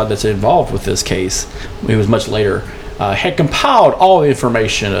very odd that's involved with this case, it was much later, had compiled all the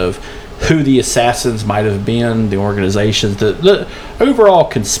information of who the assassins might have been, the organizations, the overall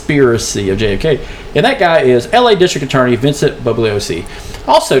conspiracy of JFK. And that guy is LA District Attorney Vincent Bugliosi,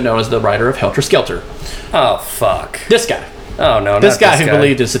 also known as the writer of Helter Skelter. Oh, fuck. This guy. Oh, no, This guy who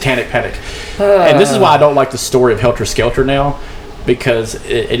believed in satanic panic. And this is why I don't like the story of Helter Skelter now, because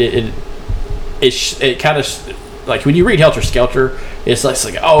it kind of, like, when you read Helter Skelter, it's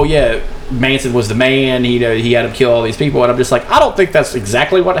like, oh yeah, Manson was the man, he had him kill all these people, and I'm just like, I don't think that's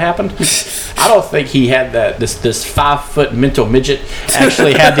exactly what happened. I don't think he had this 5-foot mental midget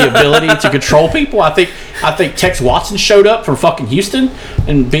actually had the ability to control people. I think Tex Watson showed up from fucking Houston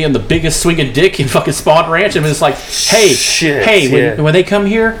and being the biggest swinging dick in fucking Spawn Ranch, and it's like, when they come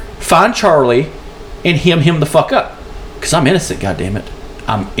here, find Charlie and him the fuck up, because I'm innocent, goddammit.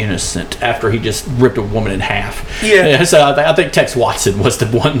 I'm innocent, after he just ripped a woman in half. Yeah. So I think Tex Watson was the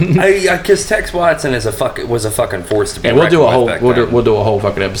one. Because Tex Watson was a fucking force to be. And we'll do a whole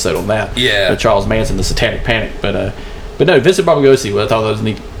fucking episode on that. Yeah. Charles Manson, the Satanic Panic, but no, Vincent Bugliosi, I thought that was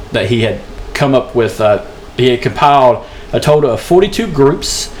neat that he had come up with. He had compiled a total of 42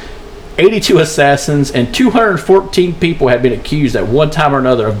 groups, 82 assassins, and 214 people had been accused at one time or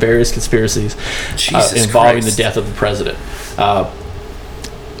another of various conspiracies involving the death of the president.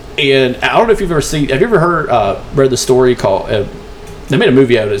 And I don't know if you've ever seen. Have you ever read the story called? They made a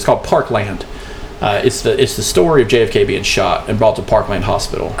movie out of it. It's called Parkland. It's the story of JFK being shot and brought to Parkland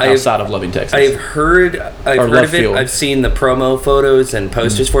Hospital outside of Loving, Texas. I've heard of it. I've seen the promo photos and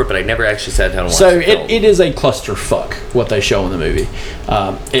posters for it, but I never actually sat down and watched it. So it is a clusterfuck what they show in the movie.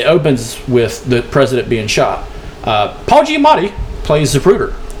 It opens with the president being shot. Paul Giamatti plays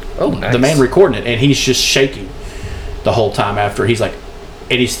Zapruder. Oh, nice. The man recording it, and he's just shaking the whole time after. He's like,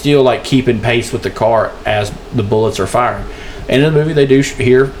 and he's still like keeping pace with the car as the bullets are firing. And in the movie, they do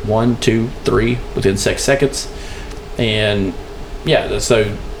hear 1, 2, 3 within 6 seconds, and yeah,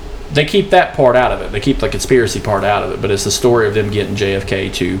 so they keep that part out of it. They keep the conspiracy part out of it, but it's the story of them getting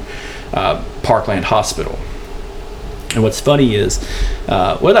JFK to Parkland Hospital. And what's funny is,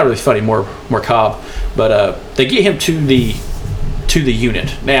 well, not really funny, more macabre, but they get him to the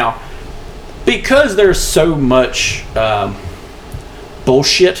unit. Now, because there's so much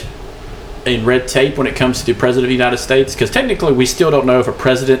bullshit and red tape when it comes to the president of the United States, because technically we still don't know if a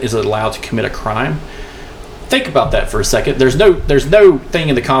president is allowed to commit a crime. Think about that for a second. There's no thing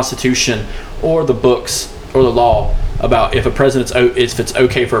in the Constitution or the books or the law about if it's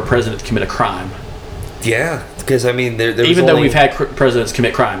okay for a president to commit a crime. Yeah, because I mean, there even though we've had presidents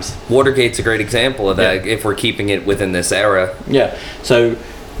commit crimes. Watergate's a great example of that. Yeah. If we're keeping it within this era. Yeah. So,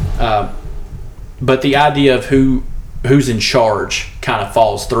 but the idea of who's in charge kind of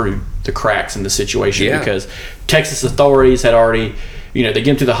falls through the cracks in the situation, because Texas authorities had already, they get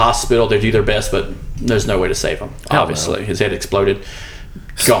him to the hospital, they do their best, but there's no way to save him. Obviously, his head exploded,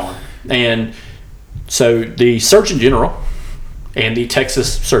 gone. And so the Surgeon General and the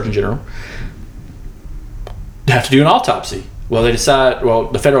Texas Surgeon General have to do an autopsy. Well, they decide. Well,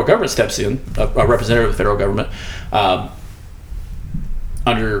 the federal government steps in, a representative of the federal government,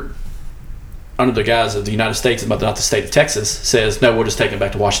 under the guise of the United States, but not the state of Texas, says no, we'll just take him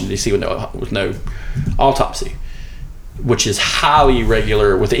back to Washington D.C. with no autopsy, which is highly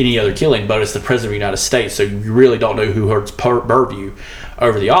irregular with any other killing. But it's the president of the United States, so you really don't know who holds purview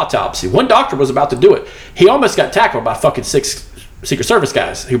over the autopsy. One doctor was about to do it. He almost got tackled by fucking 6 Secret Service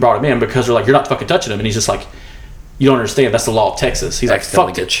guys who brought him in because they're like, "You're not fucking touching him," and he's just like, "You don't understand. That's the law of Texas." He's like,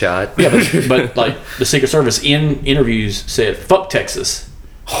 "Fuck it." Shot. Yeah, but like the Secret Service in interviews said, "Fuck Texas."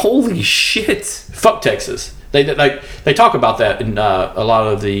 Holy shit! Fuck Texas. They talk about that in a lot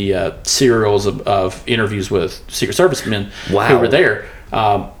of the serials of interviews with Secret Service men who were there.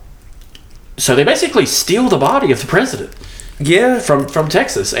 So they basically steal the body of the president. Yeah, from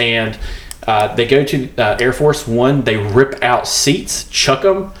Texas, and they go to Air Force One. They rip out seats, chuck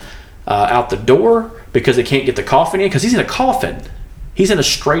them out the door because they can't get the coffin in, because he's in a coffin. He's in a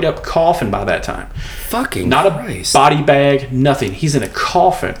straight up coffin by that time. Fucking not Christ. A body bag, nothing. He's in a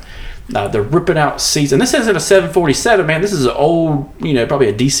coffin. They're ripping out seats, and this isn't a 747, man. This is an old, probably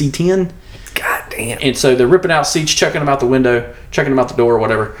a DC-10. God damn. And so they're ripping out seats, chucking them out the window, chucking them out the door, or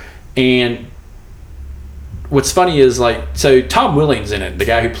whatever. And what's funny is, so Tom Willing's in it, the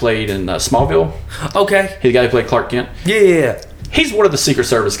guy who played in Smallville. Okay. He's the guy who played Clark Kent. Yeah. He's one of the Secret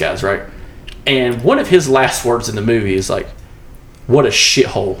Service guys, right? And one of his last words in the movie is like, "What a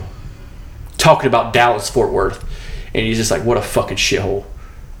shithole." Talking about Dallas-Fort Worth. And he's just like, "What a fucking shithole."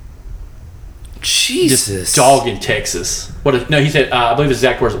 Jesus. Just dog in Texas. He said, I believe his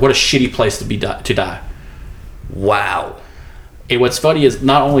exact words, "What a shitty place to die." Wow. And what's funny is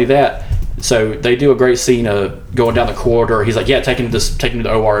not only that, so they do a great scene of going down the corridor. He's like, "Yeah, take him to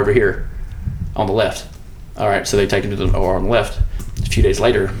the OR over here on the left." All right, so they take him to the OR on the left. A few days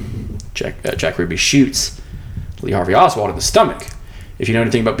later, Jack Ruby shoots Lee Harvey Oswald in the stomach. If you know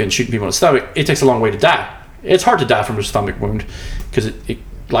anything about shooting people in the stomach, it takes a long way to die. It's hard to die from a stomach wound because it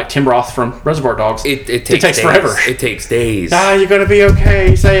like Tim Roth from Reservoir Dogs. It takes days. Forever. It takes days. You're gonna be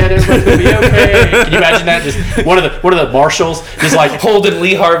okay. Say it. Everybody's gonna be okay. Can you imagine that? Just one of the marshals just like holding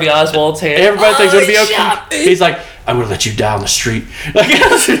Lee Harvey Oswald's hand. Everybody thinks it's gonna be okay. He's like, "I'm gonna let you die on the street,"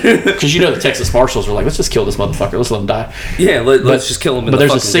 because the Texas marshals were like, "Let's just kill this motherfucker. Let's let him die." Yeah, let's just kill him. In the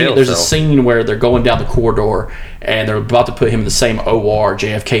fucking jail There's a scene where they're going down the corridor and they're about to put him in the same OR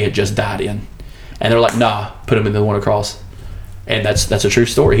JFK had just died in, and they're like, "Nah, put him in the one across." And that's a true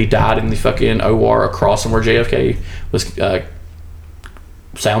story. He died in the fucking OR across from where JFK was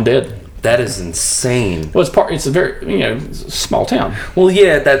sound dead. That is insane. Well, it's a very small town. Well,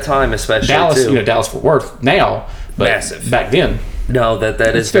 yeah, at that time especially Dallas, too. Dallas Fort Worth now, but massive back then. No, that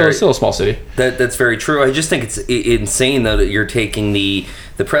is still a small city. That's very true. I just think it's insane though that you're taking the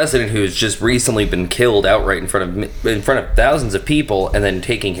president who's just recently been killed outright in front of thousands of people, and then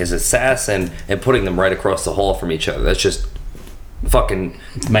taking his assassin and putting them right across the hall from each other. That's just fucking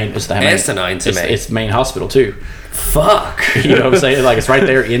asinine to me. It's the main hospital too. Fuck. You know what I'm saying? Like, it's right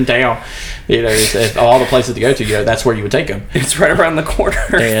there in town. It's all the places to go to. That's where you would take them. It's right around the corner.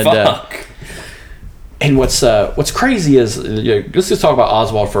 And, fuck. And what's crazy is, let's just talk about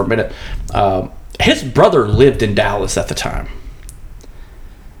Oswald for a minute. His brother lived in Dallas at the time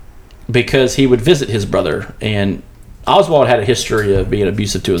because he would visit his brother, and Oswald had a history of being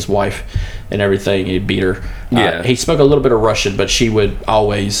abusive to his wife and everything. He'd beat her. Yeah. He spoke a little bit of Russian, but she would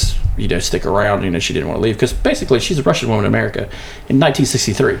always, stick around. She didn't want to leave because basically she's a Russian woman in America in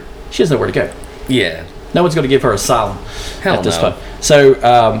 1963. She has nowhere to go. Yeah. No one's going to give her asylum at this no. point. So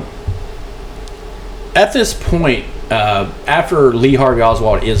at this point, after Lee Harvey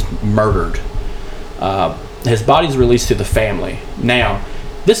Oswald is murdered, his body's released to the family. Now,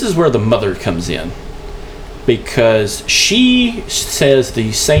 this is where the mother comes in. because she says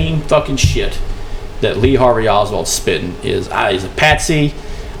the same fucking shit that Lee Harvey Oswald's spitting is, he's a patsy,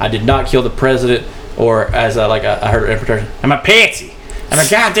 I did not kill the president, or as I heard an interpretation, I'm a patsy. I'm a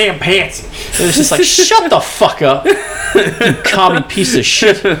goddamn patsy. And it's just like, shut the fuck up, you commie piece of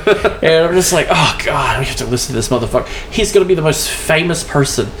shit. And I'm just like, oh God, we have to listen to this motherfucker. He's going to be the most famous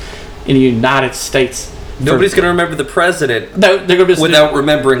person in the United States. Nobody's going to remember the president without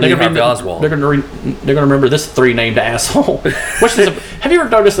remembering Lee Harvey Oswald. They're going to remember this three-named asshole. Which is have you ever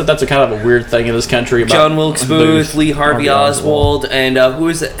noticed that that's a kind of a weird thing in this country? About John Wilkes Booth, Lee Harvey Oswald, and who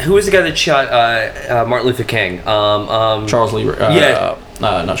was the guy that shot Martin Luther King? Charles Lee.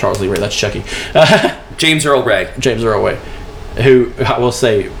 Not Charles Lee Ray. That's Chucky. James Earl Ray. James Earl Ray, who I will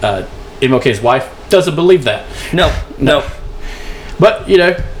say, MLK's wife doesn't believe that. No. But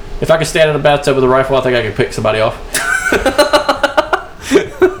if I could stand in a bathtub with a rifle, I think I could pick somebody off.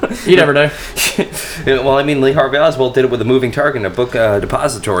 You never know. Well, I mean, Lee Harvey Oswald did it with a moving target in a book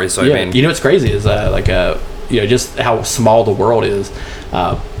depository. So yeah. I mean, what's crazy is just how small the world is.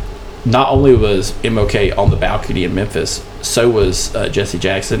 Not only was MLK on the balcony in Memphis, so was Jesse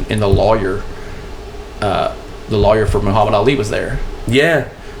Jackson, and the lawyer for Muhammad Ali was there. Yeah.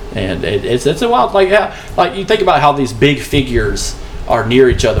 And it's a wild, like you think about how these big figures are near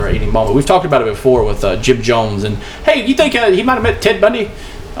each other at any moment. We've talked about it before with Jim Jones, and hey, you think he might have met Ted Bundy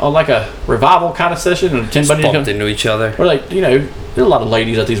on like a revival kind of session, and Ted Bundy bumped into each other? Or like there are a lot of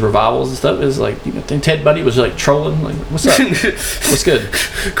ladies at these revivals and stuff. It's like think Ted Bundy was like trolling, like, what's up, what's good,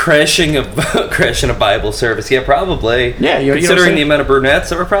 crashing a Bible service. Yeah, probably. Yeah, considering the amount of brunettes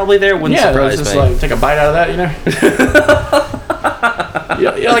that were probably there, wouldn't surprise just me. Like take a bite out of that,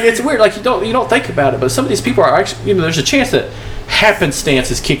 like it's weird. Like you don't think about it, but some of these people are actually there's a chance that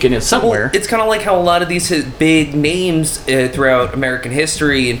happenstance is kicking in somewhere. Well, it's kind of like how a lot of these big names throughout American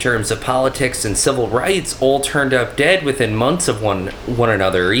history in terms of politics and civil rights all turned up dead within months of one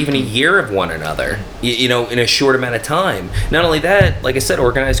another, or even a year of one another, in a short amount of time. Not only that, like I said,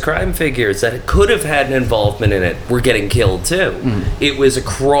 organized crime figures that could have had an involvement in it were getting killed too. It was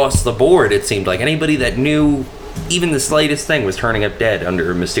across the board. It seemed like anybody that knew even the slightest thing was turning up dead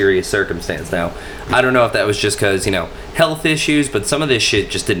under a mysterious circumstance. Now, I don't know if that was just because, health issues, but some of this shit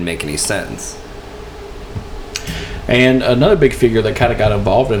just didn't make any sense. And another big figure that kind of got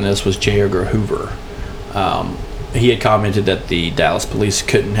involved in this was J. Edgar Hoover. He had commented that the Dallas police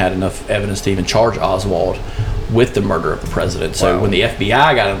couldn't have enough evidence to even charge Oswald with the murder of the president. So when the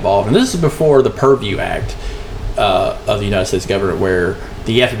FBI got involved, and this is before the Purview Act of the United States government, where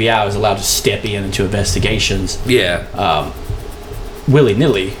the FBI was allowed to step into investigations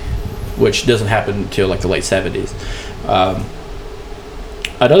willy-nilly, which doesn't happen until like the late 70s.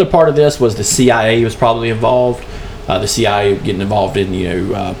 Another part of this was the CIA was probably involved. The CIA getting involved in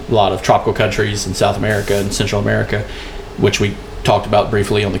a lot of tropical countries in South America and Central America, which we talked about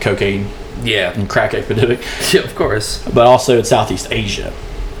briefly on the cocaine and crack epidemic. Yeah, of course. But also in Southeast Asia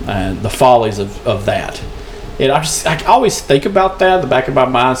and the follies of that. And I always think about that in the back of my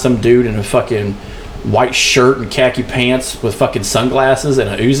mind, some dude in a fucking white shirt and khaki pants with fucking sunglasses and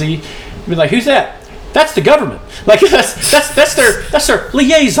a Uzi. Be like, who's that? That's the government. Like that's their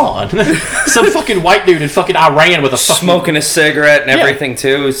liaison. Some fucking white dude in fucking Iran with a fucking smoking a cigarette and everything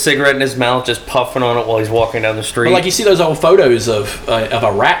too. A cigarette in his mouth, just puffing on it while he's walking down the street. But like you see those old photos of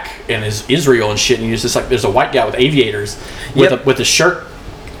Iraq and Israel and shit, and you're just like, there's a white guy with aviators with a shirt.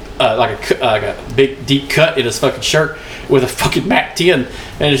 Like a big deep cut in his fucking shirt with a fucking Mac 10,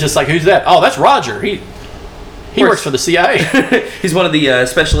 and it's just like, who's that? Oh, that's Roger. He works for the CIA. He's one of the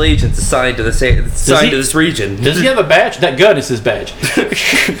special agents assigned to this region. Does he have a badge? That gun is his badge.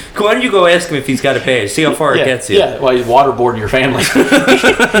 Why don't you go ask him if he's got a badge? See how far it gets you. Yeah, well, he's waterboarding your family.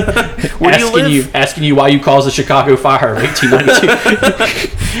 Where do you live? Asking you why you caused the Chicago fire of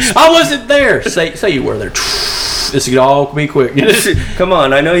 1892. I wasn't there. Say you were there. This could all be quick. Come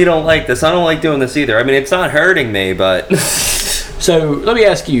on, I know you don't like this. I don't like doing this either. I mean, it's not hurting me, but... So, let me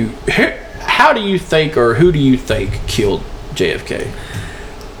ask you, how do you think, or who do you think killed JFK?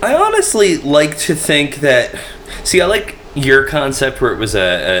 I honestly like to think that... See, I like your concept where it was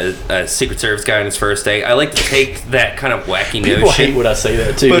a Secret Service guy on his first day. I like to take that kind of wacky notion. People hate when I say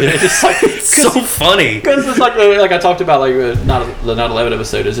that too. But it's so funny. Because it's like I talked about, like the 9/11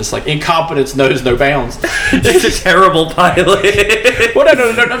 episode. Is just like incompetence knows no bounds. Just a terrible pilot. Well,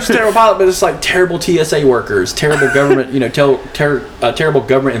 no, not just terrible pilot, but it's like terrible TSA workers, terrible government, terrible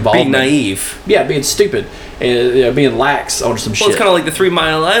government involvement. Being naive. Yeah, being stupid. Being lax on some shit. Well, it's kind of like the 3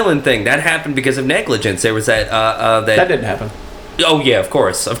 Mile Island thing. That happened because of negligence. There was that didn't happen. Oh yeah, of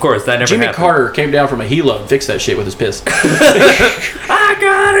course, that never happened. Jimmy Carter came down from a helo and fixed that shit with his piss. I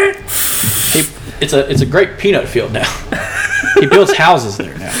got it. it's a great peanut field now. He builds houses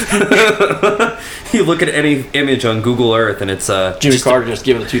there now. You look at any image on Google Earth, and it's Jimmy Carter just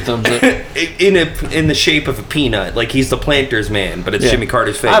giving the 2 thumbs up in the shape of a peanut, like he's the planter's man, but it's Jimmy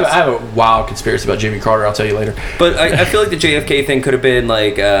Carter's face. I have a wild conspiracy about Jimmy Carter. I'll tell you later. But I feel like the JFK thing could have been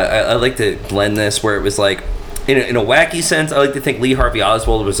like I like to blend this where it was like in a wacky sense. I like to think Lee Harvey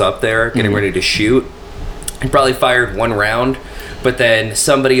Oswald was up there getting ready to shoot. He probably fired 1 round. But then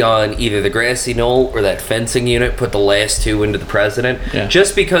somebody on either the grassy knoll or that fencing unit put the last 2 into the president. Yeah.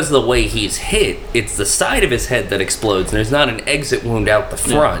 Just because of the way he's hit, it's the side of his head that explodes, and there's not an exit wound out the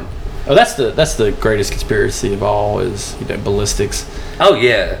front. Yeah. Oh, that's the greatest conspiracy of all is ballistics. Oh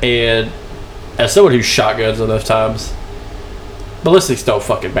yeah. And as someone who's shot guns enough times, ballistics don't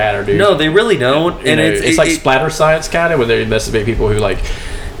fucking matter, dude. No, they really don't. And it's like splatter science kind of, where they investigate people who like.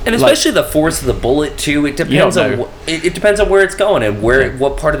 And especially the force of the bullet too. It depends on it depends on where it's going and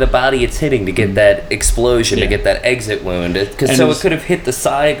what part of the body it's hitting to get that explosion, to get that exit wound. Because it could have hit the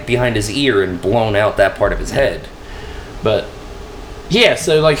side behind his ear and blown out that part of his head. But yeah,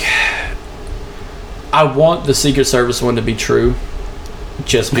 so like, I want the Secret Service one to be true,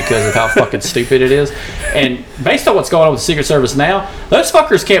 just because of how fucking stupid it is. And based on what's going on with the Secret Service now, those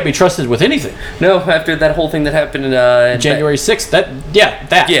fuckers can't be trusted with anything. No, after that whole thing that happened in January 6th,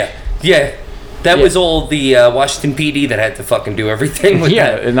 that was all the Washington PD that had to fucking do everything with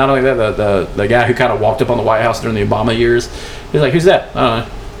that. And not only that, the guy who kind of walked up on the White House during the Obama years, he's like, who's that? I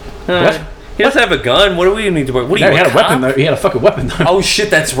don't know. What? He doesn't have a gun. What do we need to work? What do you? He had a weapon though. He had a fucking weapon though. Oh shit,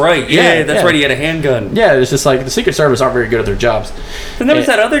 that's right. Yeah, that's right. He had a handgun. Yeah, it's just like the Secret Service aren't very good at their jobs. And there was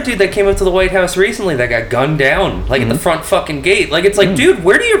that other dude that came up to the White House recently that got gunned down, like at the front fucking gate. Like it's like, dude,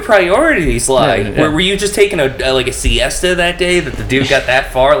 where do your priorities lie? Were you just taking a siesta that day that the dude got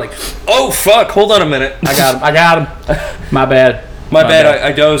that far? Like, oh fuck, hold on a minute. I got him. My bad. My bad.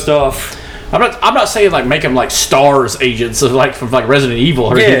 I dozed off. I'm not saying like make them like STARS agents, so like from like Resident Evil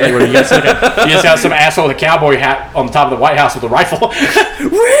or anything, where you just got some asshole with a cowboy hat on the top of the White House with a rifle.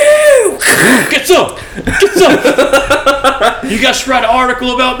 Woo! Get some! You guys should write an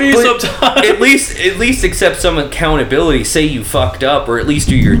article about me sometime. At least accept some accountability. Say you fucked up, or at least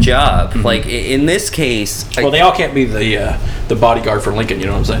do your job. Mm-hmm. Like in this case, well, they all can't be the bodyguard for Lincoln. You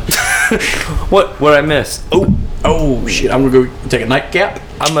know what I'm saying? What I missed? Oh shit! I'm gonna go take a nightcap.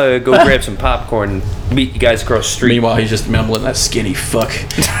 I'm gonna go grab some popcorn and meet you guys across the street. Meanwhile, he's just mumbling, that skinny fuck.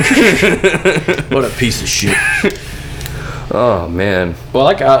 What a piece of shit. Oh, man.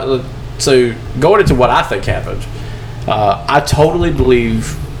 Well, so going into what I think happened, I totally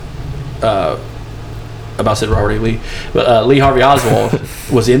believe, about said Robert E. Lee, but Lee Harvey Oswald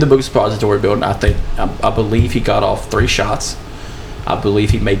was in the Book Depository building. I believe he got off 3 shots. I believe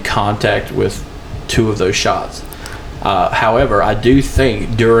he made contact with 2 of those shots. However, I do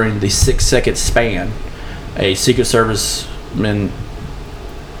think during the 6-second span, a Secret Serviceman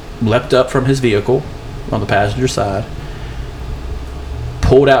leapt up from his vehicle on the passenger side,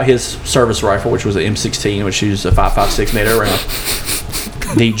 pulled out his service rifle, which was an M16, which used a 5.56 NATO round.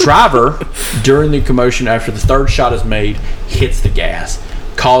 The driver, during the commotion after the 3rd shot is made, hits the gas,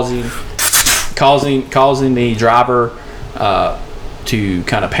 causing the driver to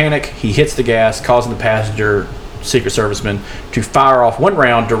kind of panic. He hits the gas, causing the passenger Secret Serviceman to fire off 1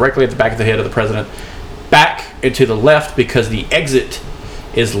 round directly at the back of the head of the president, back and to the left, because the exit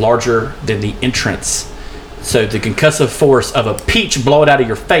is larger than the entrance. So the concussive force of a peach blowing out of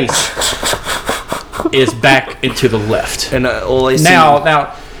your face is back into the left. And now,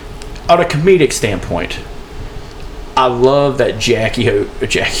 on a comedic standpoint, I love that Jackie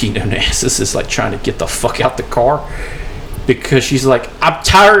Onassis is like trying to get the fuck out the car. Because she's like, I'm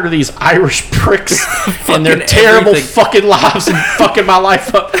tired of these Irish pricks and their terrible fucking lives and fucking my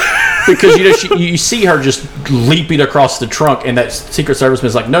life up. Because you see her just leaping across the trunk, and that Secret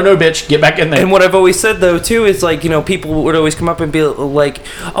Serviceman's like, no, bitch, get back in there. And what I've always said though too is like, people would always come up and be like,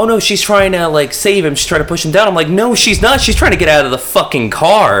 oh no, she's trying to like save him, she's trying to push him down. I'm like, no, she's not. She's trying to get out of the fucking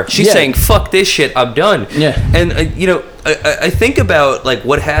car. She's saying, fuck this shit, I'm done. Yeah. And I think about like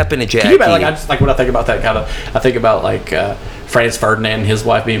what happened to Jackie. Can you imagine, like when I think about that kind of, I think about like Franz Ferdinand and his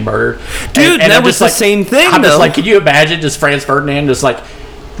wife being murdered. Dude, and that was the same thing. I'm just like, can you imagine just Franz Ferdinand just like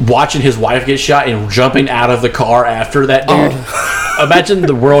watching his wife get shot and jumping out of the car after that dude? Imagine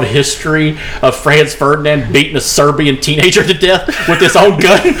the world history of Franz Ferdinand beating a Serbian teenager to death with his own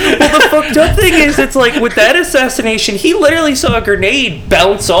gun. Well, the fucked up thing is, it's like with that assassination, he literally saw a grenade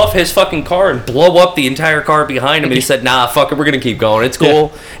bounce off his fucking car and blow up the entire car behind him, and he said, nah, fuck it, we're gonna keep going. It's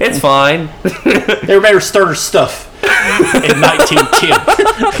cool. Yeah. It's fine. They better start her stuff. in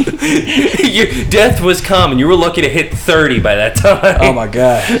 1910. Your death was coming. You were lucky to hit 30 by that time. Oh my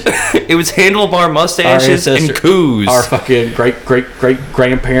gosh. It was handlebar mustaches and coos. Our fucking great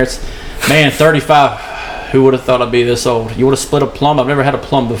grandparents. Man, 35. Who would have thought I'd be this old? You would have split a plum? I've never had a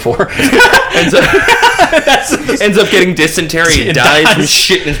plum before. ends up getting dysentery and dies from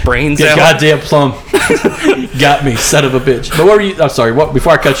shitting his brains out. Goddamn plum. Got me, son of a bitch. But what were you? I'm sorry. What?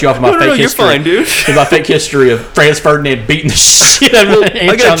 Before I cut you off, my fake history. You're fine, dude. My fake history of Franz Ferdinand beating the shit out of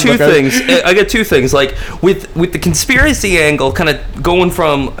I got two things. Like with the conspiracy angle, kind of going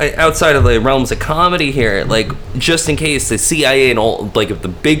from outside of the realms of comedy here. Like just in case the CIA and all, like the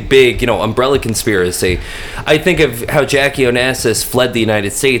big umbrella conspiracy. I think of how Jackie Onassis fled the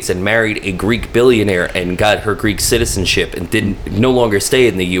United States and married a Greek billionaire and got her Greek citizenship and no longer stay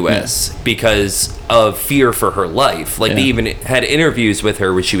in the U.S. because of fear for her life. Like they even had interviews with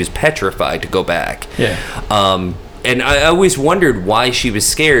her where she was petrified to go back. Yeah. And I always wondered why she was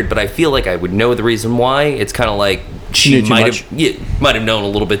scared, but I feel like I would know the reason why. It's kind of like she might have known a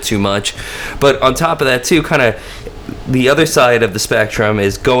little bit too much. But on top of that too, kind of the other side of the spectrum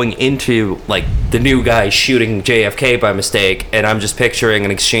is going into like the new guy shooting JFK by mistake, and I'm just picturing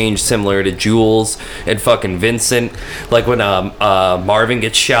an exchange similar to Jules and fucking Vincent, like when Marvin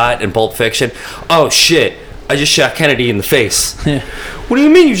gets shot in Pulp Fiction. Oh shit, I just shot Kennedy in the face. Yeah. What do you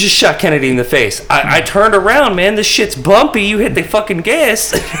mean you just shot Kennedy in the face? I turned around, man. This shit's bumpy. You hit the fucking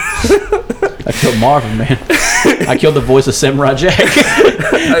gas. I killed Marvin, man. I killed the voice of Samurai Jack.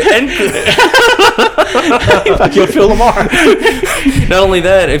 I killed Phil Lamar. Not only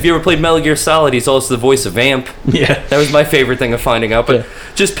that, if you ever played Metal Gear Solid, he's also the voice of Vamp. Yeah. That was my favorite thing of finding out. But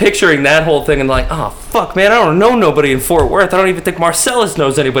just picturing that whole thing and like, oh, fuck, man, I don't know nobody in Fort Worth. I don't even think Marcellus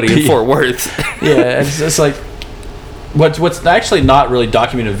knows anybody in Fort Worth. Yeah, it's like... What's actually not really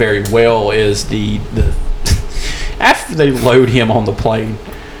documented very well is the after they load him on the plane,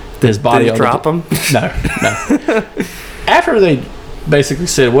 his body. Did they drop him? No. After they basically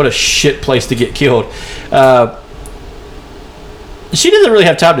said, "What a shit place to get killed," she doesn't really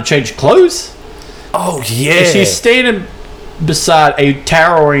have time to change clothes. Oh yeah, she's standing beside a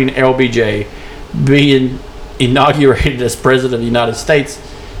towering LBJ being inaugurated as president of the United States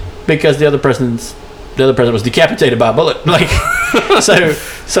because the other president was decapitated by a bullet. Like, so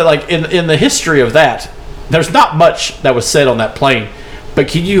like in the history of that, there's not much that was said on that plane. But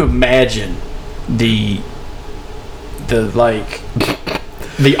can you imagine the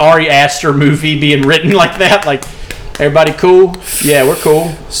Ari Aster movie being written like that? Like, everybody cool? Yeah, we're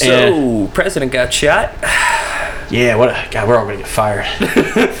cool. So, president got shot. Yeah, God, we're all gonna get fired.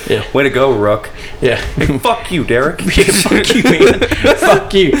 Yeah. Way to go, Rook. Yeah. Hey, fuck you, Derek. Yeah, fuck you, man.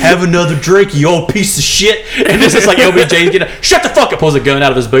 Fuck you. Have another drink, you old piece of shit. And this is like LBJ's getting shut the fuck up. Pulls a gun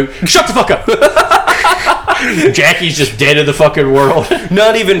out of his boot. Shut the fuck up. Jackie's just dead in the fucking world.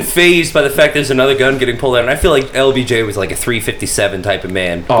 Not even phased by the fact there's another gun getting pulled out. And I feel like LBJ was like a 357 type of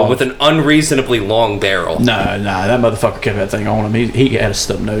man, but with an unreasonably long barrel. No, that motherfucker kept that thing on him. He had a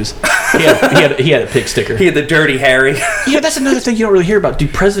stub nose. He had a pig sticker. He had the Dirty Harry. Yeah, that's another thing you don't really hear about. Do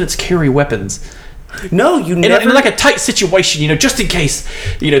presidents carry weapons? No, you never. In like a tight situation, just in case,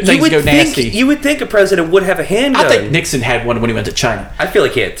 things go nasty. You would think a president would have a handgun. I think Nixon had one when he went to China. I feel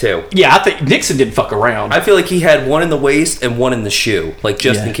like he had two. Yeah, I think Nixon didn't fuck around. I feel like he had one in the waist and one in the shoe, like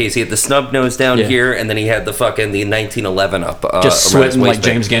just in case. He had the snub nose down here, and then he had the 1911 up. Just sweating like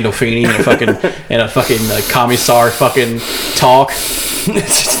James Gandolfini in a fucking commissar fucking talk.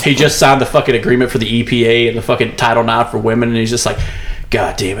 He just signed the fucking agreement for the EPA and the fucking Title IX for women, and he's just like,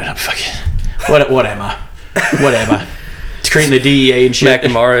 God damn it, I'm fucking. What am I? It's creating the DEA and shit.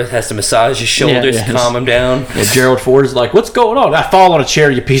 McNamara has to massage his shoulders to calm him down. Yeah, Gerald Ford is like, what's going on? I fall on a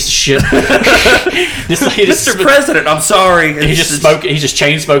chair, you piece of shit. Mr. President, I'm sorry. He's just smoking. He's just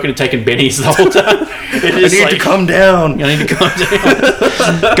chain smoking and taking bennies the whole time. I need to come down. I need to come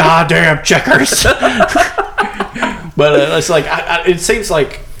down. Goddamn checkers. But it's like it seems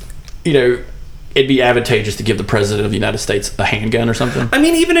like it'd be advantageous to give the president of the United States a handgun or something. I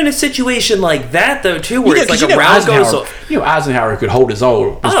mean, even in a situation like that, though, too, where it's like a round goes. Eisenhower could hold his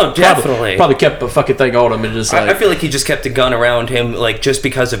own. Oh, definitely. Probably kept a fucking thing on him and just like. I feel like he just kept a gun around him, like just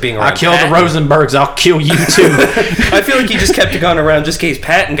because of being around. I killed Patton. the Rosenbergs. I'll kill you too. I feel like he just kept a gun around just in case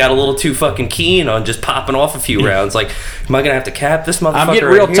Patton got a little too fucking keen on just popping off a few rounds. Like, am I gonna have to cap this motherfucker? I'm getting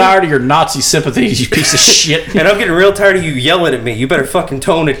real tired of your Nazi sympathies, you piece of shit. And I'm getting real tired of you yelling at me. You better fucking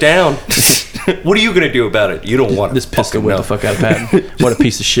tone it down. What are you gonna do about it? You don't want this pistol whipped the fuck out of Patton. What a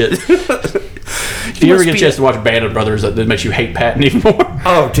piece of shit. If you ever get a chance to watch Band of Brothers, that makes you hate Patton even more.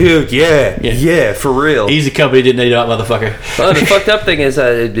 Oh, dude, yeah, for real. Easy Company didn't need that motherfucker. Well, the fucked up thing is,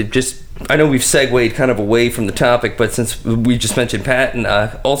 I know we've segued kind of away from the topic, but since we just mentioned Patton,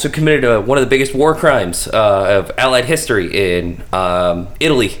 also committed one of the biggest war crimes of Allied history in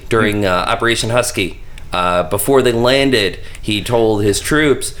Italy during Operation Husky. Before they landed, he told his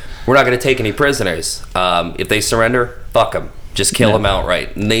troops, "We're not going to take any prisoners. If they surrender, fuck them. Just kill them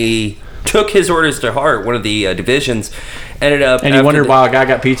outright." And they took his orders to heart. One of the divisions ended up... And you wondered why a guy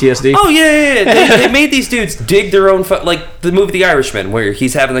got PTSD? Oh, yeah. They made these dudes dig their own... like the movie The Irishman, where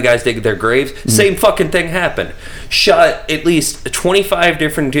he's having the guys dig their graves. Same fucking thing happened. Shot at least 25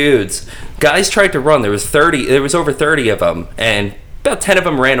 different dudes. Guys tried to run. There was over 30 of them. And about 10 of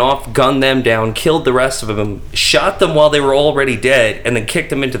them ran off, gunned them down, killed the rest of them, shot them while they were already dead, and then kicked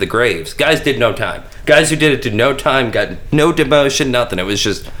them into the graves. Guys did no time. Guys who did it did no time, got no demotion, nothing. It was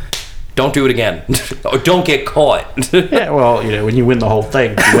just... don't do it again. Or don't get caught. Yeah, well, when you win the whole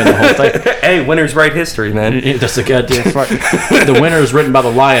thing, you win the whole thing. Hey, winners write history, man. That's a goddamn smart. The winner is written by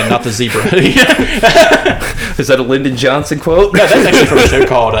the lion, not the zebra. Is that a Lyndon Johnson quote? No, that's actually from a show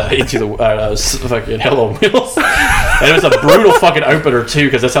called Into the fucking Hell on Wheels. And it was a brutal fucking opener, too,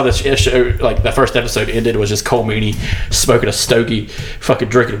 because that's how the show, like, the first episode ended, was just Cole Meany smoking a stogie, fucking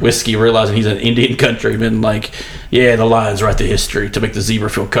drinking whiskey, realizing he's an Indian countryman, like, yeah, the lions write the history to make the zebra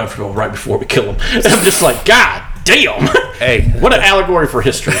feel comfortable right before we kill him. And I'm just like, God damn. Hey. What an allegory for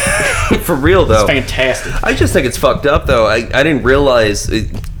history. For real, though. It's fantastic. I just think it's fucked up, though. I didn't realize...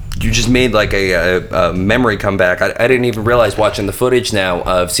 you just made like a memory come back. I didn't even realize watching the footage now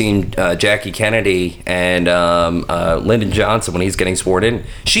of seeing Jackie Kennedy and Lyndon Johnson when he's getting sworn in.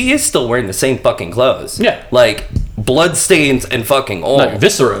 She is still wearing the same fucking clothes. Yeah. Like blood stains and fucking all. Like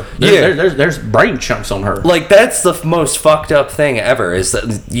viscera. There's brain chunks on her. Like that's the most fucked up thing ever. Is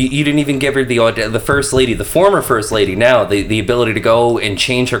that you didn't even give her the first lady, the former first lady, now the ability to go and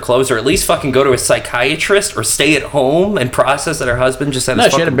change her clothes, or at least fucking go to a psychiatrist or stay at home and process that her husband just had. No,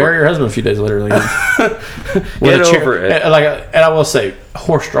 she had to bury her husband a few days later. Get over it. And I will say,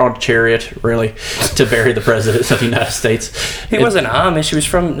 horse-drawn chariot, really, to bury the president of the United States. He wasn't Amish. He was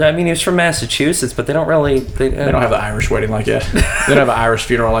from Massachusetts, but they don't really. They don't have the Irish wedding like that. They don't have an Irish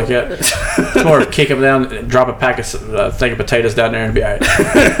funeral like that. It's more of kick him down, drop a pack of thing of potatoes down there, and be all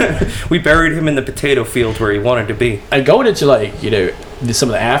right. We buried him in the potato field where he wanted to be. And going into some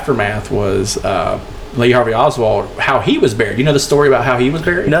of the aftermath was Lee Harvey Oswald, how he was buried. You know the story about how he was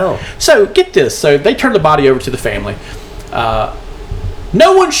buried? No. So get this. So they turned the body over to the family.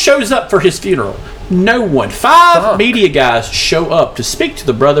 No one shows up for his funeral. No one. 5 media guys show up to speak to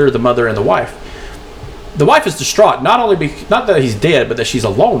the brother, the mother, and the wife. The wife is distraught, not that he's dead, but that she's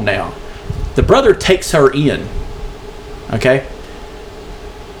alone now. The brother takes her in. Okay?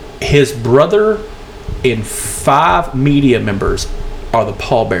 His brother and 5 media members are the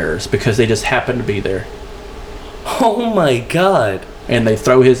pallbearers because they just happen to be there. Oh my God. And they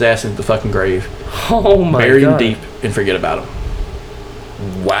throw his ass into the fucking grave. Oh my God. Bury him deep and forget about him.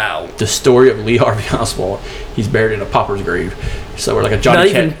 Wow. The story of Lee Harvey Oswald. He's buried in a pauper's grave. So we're like a Johnny Not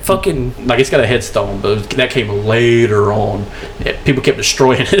even fucking... Like, it's got a headstone, but that came later on. People kept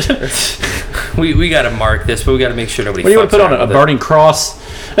destroying it. we got to mark this, but we got to make sure nobody... What do you want to put on a burning cross?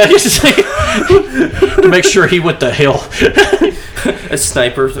 To make sure he went to hell. A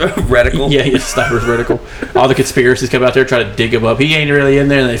sniper reticle. Yeah, a sniper's reticle. All the conspiracies come out there, try to dig him up. He ain't really in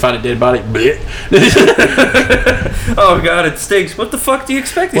there, and they find a dead body. Oh God, it stinks. What the fuck do you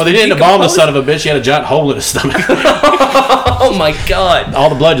expect? Well, they didn't embalm the son of a bitch. He had a giant hole in his stomach. Oh my God. All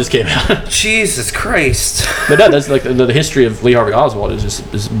the blood just came out. Jesus Christ. But no, that's like the history of Lee Harvey Oswald is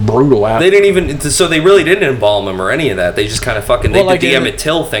just brutal. They didn't even, so they really didn't embalm him or any of that. They just kind of fucking, they did the Emmett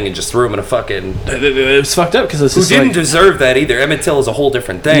Till thing and just threw him in a fucking... It was fucked up because it's just who didn't deserve that either. Emmett Till is a whole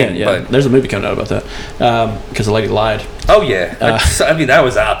different thing. Yeah. But there's a movie coming out about that because the lady lied. Oh yeah, I mean that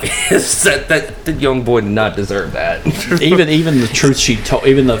was obvious. that young boy did not deserve that. even the truth she told,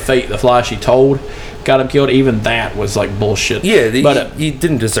 even the lie she told, got him killed. Even that was like bullshit. Yeah, but he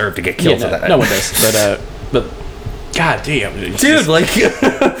didn't deserve to get killed for that. No one does. But god damn, dude, just, like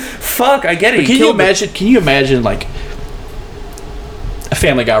fuck, I get it. Can you imagine like a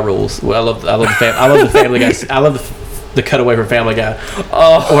Family Guy rules? Well, I love the Family Guy. I love the cutaway from Family Guy.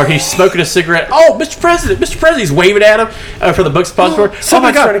 Or he's smoking a cigarette. Oh, Mr. President, he's waving at him for the book depository. Oh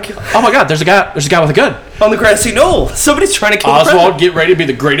my God, there's a guy with a gun on the grassy knoll. Somebody's trying to kill Oswald. Get ready to be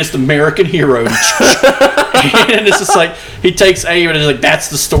the greatest American hero. And it's just like he takes aim and it's like that's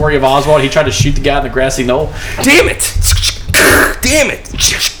the story of Oswald. He tried to shoot the guy on the grassy knoll. Damn it! Damn it!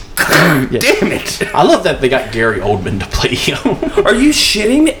 I love that they got Gary Oldman to play him. Are you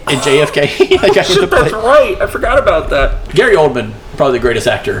shitting me? In JFK. That's right. I forgot about that. Gary Oldman, probably the greatest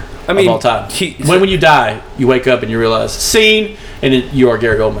actor of all time. When you die, you wake up and you realize, scene, and you are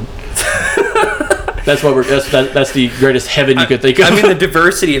Gary Oldman. That's what that's the greatest heaven you could think of. I mean, the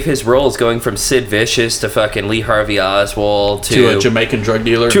diversity of his roles, going from Sid Vicious to fucking Lee Harvey Oswald to a Jamaican drug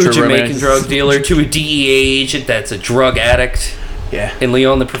dealer, to a Jamaican drug dealer, to a DEA agent that's a drug addict. Yeah. And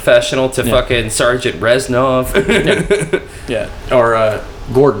Leon the Professional to fucking Sergeant Reznov. Yeah. Or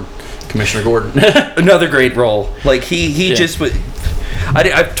Gordon, Commissioner Gordon. Another great role. Like he just was.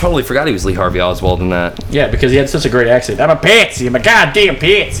 I totally forgot he was Lee Harvey Oswald in that. Yeah, because he had such a great accent. I'm a patsy. I'm a goddamn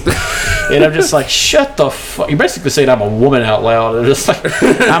patsy. And I'm just like, shut the fuck. You basically saying I'm a woman out loud. I'm just like,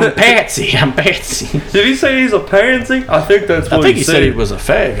 I'm a patsy. I'm patsy. Did he say he's a pansy? I think that's what I think he said he was a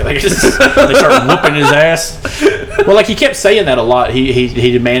fag. Like, they started whooping his ass. Well, like, he kept saying that a lot.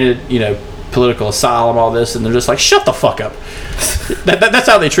 He demanded, political asylum, all this, and they're just like, shut the fuck up. That's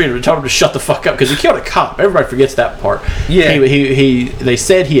how they treated him. They told him to shut the fuck up because he killed a cop. Everybody forgets that part. Yeah. They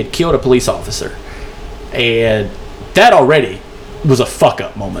said he had killed a police officer, and that already was a fuck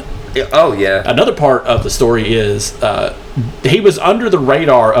up moment. Oh yeah. Another part of the story is he was under the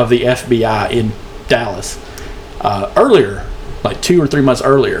radar of the FBI in Dallas earlier, like 2 or 3 months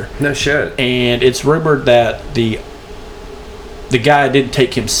earlier. No shit. And it's rumored that the guy didn't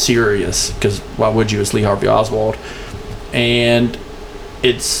take him serious because why would you? It's Lee Harvey Oswald. And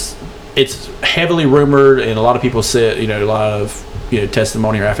it's heavily rumored, and a lot of people said, a lot of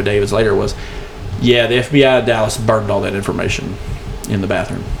testimony or affidavits later was, yeah, the FBI in Dallas burned all that information in the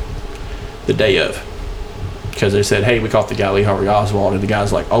bathroom the day of, because they said, hey, we caught the guy Lee Harvey Oswald, and the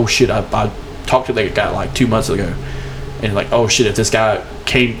guy's like, oh shit, I talked to that guy like 2 months ago, and like, oh shit, if this guy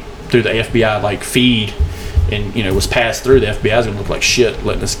came through the FBI like feed and was passed through, the FBI's gonna look like shit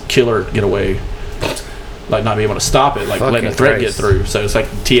letting this killer get away, like not be able to stop it, like fucking letting the threat get through. So it's like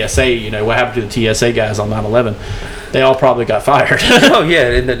TSA, what happened to the TSA guys on 9/11? They all probably got fired. Oh yeah,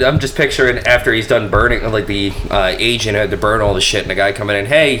 and I'm just picturing after he's done burning, like the agent had to burn all the shit, and the guy coming in,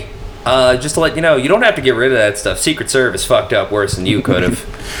 hey, just to let you know, you don't have to get rid of that stuff. Secret Service fucked up worse than you could have.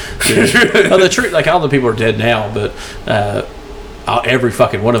 Well, the truth, like, all the people are dead now, but every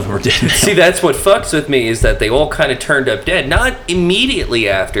fucking one of them are dead now. See, that's what fucks with me, is that they all kind of turned up dead. Not immediately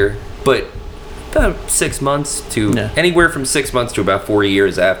after, but about 6 months to anywhere from 6 months to about 4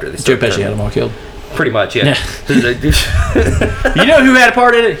 years after. Joe Pesci had them all killed. Pretty much, yeah. You know who had a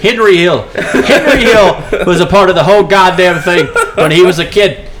part in it? Henry Hill. Henry Hill was a part of the whole goddamn thing when he was a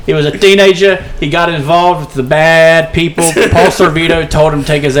kid. He was a teenager. He got involved with the bad people. Paul Sorvino told him to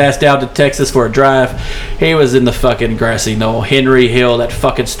take his ass down to Texas for a drive. He was in the fucking grassy knoll. Henry Hill, that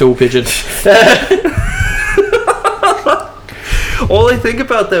fucking stool pigeon. All I think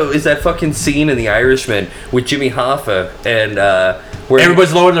about, though, is that fucking scene in The Irishman with Jimmy Hoffa and where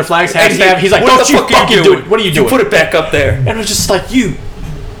everybody's lowering their flags. He's like, what don't you fucking do it. What are you doing? Put it back up there. And it was just like, you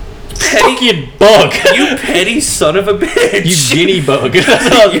petty fucking bug. You petty son of a bitch. You guinea bug.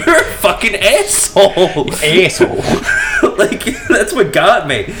 You're a fucking asshole. Asshole. Like, that's what got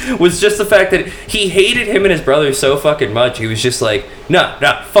me, was just the fact that he hated him and his brother so fucking much. He was just like, nah,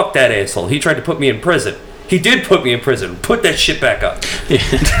 fuck that asshole. He tried to put me in prison. He did put me in prison. Put that shit back up. Yeah.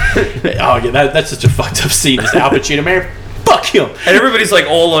 Oh, yeah, that's such a fucked up scene. It's Al Pacino, man. Fuck him. And everybody's like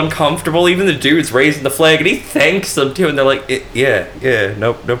all uncomfortable. Even the dude's raising the flag, and he thanks them too. And they're like, yeah,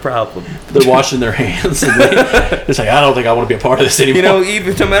 no problem. They're washing their hands. And it's like, I don't think I want to be a part of this anymore.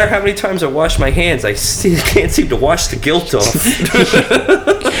 Even no matter how many times I wash my hands, I can't seem to wash the guilt off.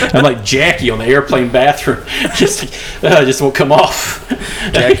 I'm like Jackie on the airplane bathroom. Just won't come off.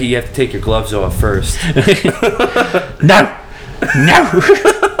 Jackie, you have to take your gloves off first. No.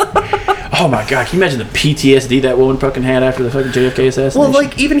 Oh my god, can you imagine the PTSD that woman fucking had after the fucking JFK assassination? Well,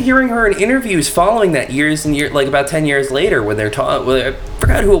 like, even hearing her in interviews following that years and years, like about 10 years later, when they're talking, I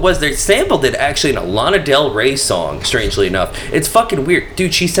forgot who it was, they sampled it actually in a Lana Del Rey song, strangely enough. It's fucking weird.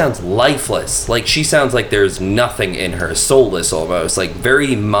 Dude, she sounds lifeless. Like, she sounds like there's nothing in her, soulless almost, like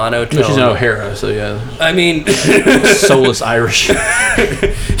very monotone. Well, she's an O'Hara, so yeah. I mean, soulless Irish.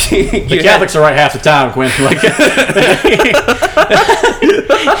 The Catholics are right half the time, Quinn. Like,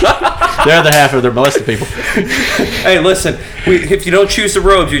 the other half are they're molesting people. Hey, listen, if you don't choose the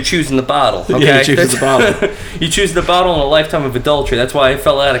robes, you're choosing the bottle. Okay? Yeah, you choose the bottle. You choose the bottle in a lifetime of adultery. That's why I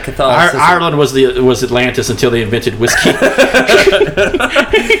fell out of Catholicism. Ireland was Atlantis until they invented whiskey.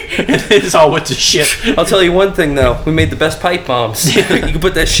 It's all went to shit. I'll tell you one thing, though. We made the best pipe bombs. You can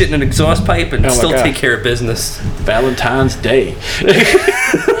put that shit in an exhaust pipe and still take care of business. Valentine's Day.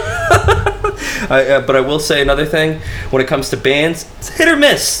 But I will say another thing. When it comes to bands, it's hit or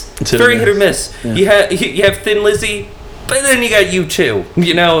miss. It's very hit or miss. Yeah. You have Thin Lizzy, but then you got U2.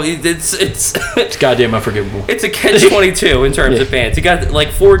 It's goddamn unforgivable. It's a catch-22 in terms of bands. You got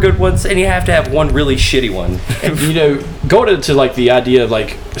like 4 good ones, and you have to have one really shitty one. And, going into like the idea of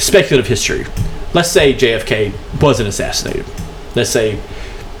like speculative history. let's say JFK wasn't assassinated. Let's say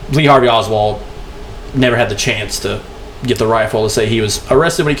Lee Harvey Oswald never had the chance to get the rifle. Let's say he was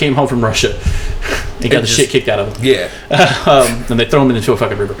arrested when he came home from Russia. He got the shit kicked out of him. Yeah. And they throw him into a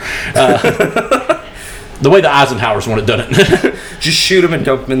fucking river. The way the Eisenhowers would have done it. Just shoot him and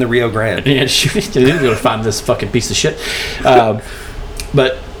dump him in the Rio Grande. Yeah, shoot him. They're going to find this fucking piece of shit.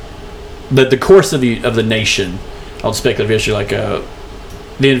 But the course of the nation, on speculative history, like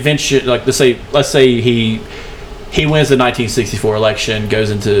the invention, like let's say he wins the 1964 election, goes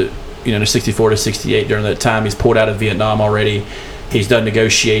into 64 to 68. During that time, he's pulled out of Vietnam already. He's done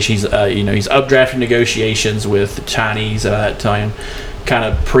negotiations. He's updrafted negotiations with the Chinese at that time, kind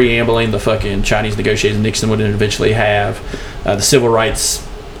of preambling the fucking Chinese negotiations Nixon would eventually have. The Civil Rights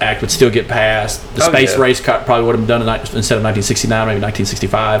Act would still get passed. The space race probably would have been done instead of 1969, maybe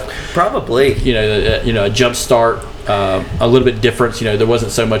 1965. Probably. A jump start, a little bit different. There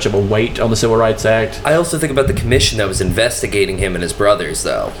wasn't so much of a weight on the Civil Rights Act. I also think about the commission that was investigating him and his brothers,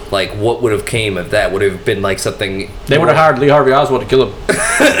 though. Like, what would have came of that? Would have been like something. They would have hired Lee Harvey Oswald to kill him.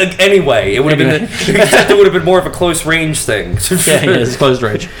 Anyway, it would have been. Except it would have been more of a close range thing. It's close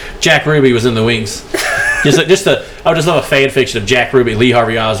range. Jack Ruby was in the wings. I would just love a fan fiction of Jack Ruby, Lee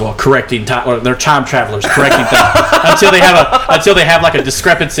Harvey Oswald correcting time, or they're time travelers correcting things until they have like a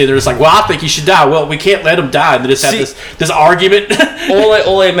discrepancy. They're just like, well, I think he should die. Well, we can't let him die, and they just have this argument.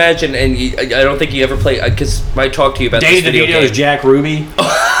 all I imagine, and I don't think you ever play, because I talked to you about Danny this video DeVito game. is Jack Ruby.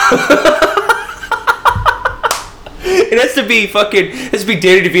 It has to be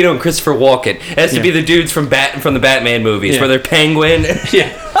Danny DeVito and Christopher Walken. It has to be the dudes from the Batman movies, where they're Penguin.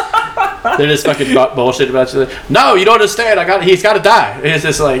 Yeah. They're just fucking bullshit about you. No, you don't understand. He's got to die. And it's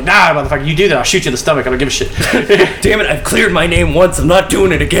just like, nah, motherfucker, you do that, I'll shoot you in the stomach. I don't give a shit. Damn it, I've cleared my name once. I'm not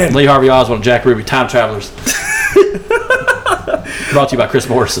doing it again. Lee Harvey Oswald and Jack Ruby, Time Travelers. Brought to you by Chris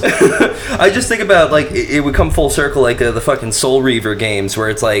Morrison. I just think about, like, it would come full circle, like the fucking Soul Reaver games, where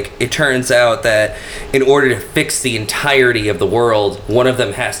it's like, it turns out that in order to fix the entirety of the world, one of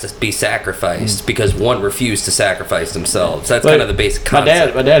them has to be sacrificed because one refused to sacrifice themselves. That's kind of the basic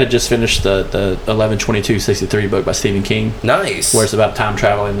concept. My dad had just finished the 11/22/63 book by Stephen King. Nice. Where it's about time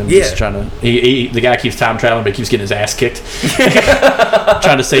traveling and just trying to. The guy keeps time traveling, but he keeps getting his ass kicked.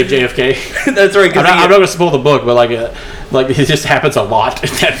 Trying to save JFK. That's right. I'm not going to spoil the book, but it just happens a lot in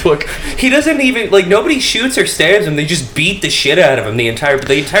that book. He doesn't even, like, nobody shoots or stabs him. They just beat the shit out of him. The entire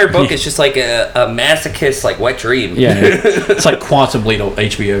book is just like a masochist, like, wet dream. Yeah, it's like Quantum Leap on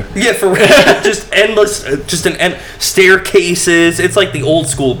HBO. Yeah, for real. Just endless, staircases. It's like the old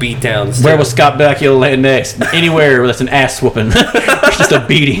school beatdowns. Where will Scott Bakula land next? Anywhere where that's an ass whooping. Just a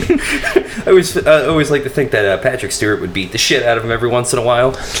beating. I always like to think that Patrick Stewart would beat the shit out of him every once in a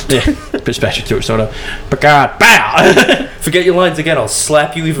while. Yeah, Patrick Stewart sort of. Picard, bow! Forget your lines again. I'll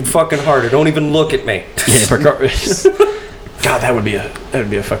slap you even fucking harder. Don't even look at me. Yeah, Picard. God, that would be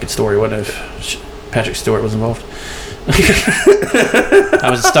a fucking story, wouldn't it? If Patrick Stewart was involved. I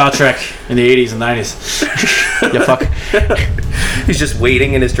was in Star Trek in the 80s and 90s. Yeah, fuck. He's just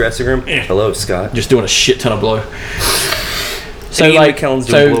waiting in his dressing room. Yeah. Hello, Scott. Just doing a shit ton of blow. So Ian McKellen's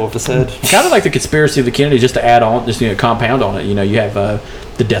doing blow off his head. Kind of like the conspiracy of the Kennedy, just to add on, just compound on it. You have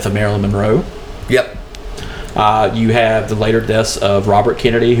the death of Marilyn Monroe. Yep. You have the later deaths of Robert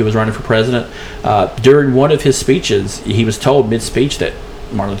Kennedy, who was running for president. During one of his speeches, he was told mid-speech that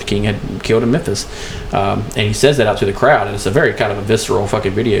Martin Luther King had killed in Memphis. And he says that out to the crowd. And it's a very kind of a visceral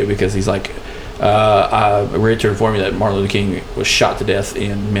fucking video because he's like, we're here to inform you that Martin Luther King was shot to death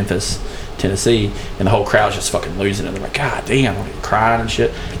in Memphis, Tennessee. And the whole crowd's just fucking losing it. They're like, God damn, I'm crying and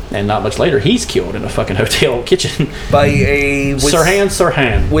shit. And not much later, he's killed in a fucking hotel kitchen. By a...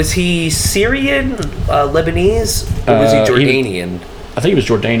 Sirhan. Was he Syrian, Lebanese, or was he Jordanian? I think he was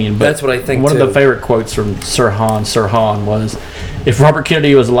Jordanian, but that's what I think. One of the favorite quotes from Sirhan was, "If Robert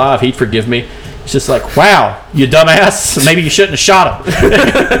Kennedy was alive, he'd forgive me." It's just like, wow, you dumbass. Maybe you shouldn't have shot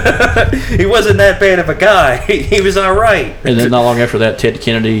him. He wasn't that bad of a guy. He was all right. And then not long after that, Ted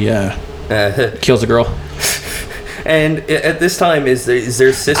Kennedy kills a girl. And at this time, is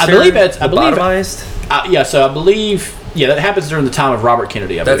their sister lobotomized? So I believe... Yeah, that happens during the time of Robert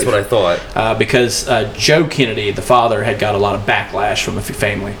Kennedy, I believe. That's what I thought. Because Joe Kennedy, the father, had got a lot of backlash from the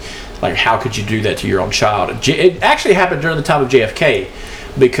family. Like, how could you do that to your own child? It actually happened during the time of JFK,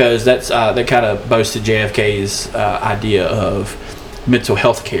 because that kind of boasted JFK's idea of mental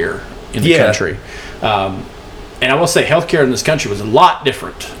health care in the country. And I will say, health care in this country was a lot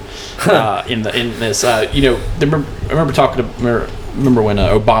different in this. I remember when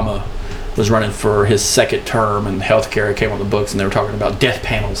Obama was running for his second term, and healthcare came on the books, and they were talking about death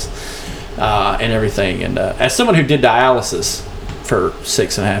panels and everything. And as someone who did dialysis for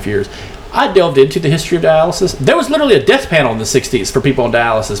 6.5 years, I delved into the history of dialysis. There was literally a death panel in the 60s for people on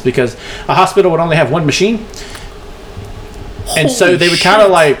dialysis because a hospital would only have one machine. And so they would kind of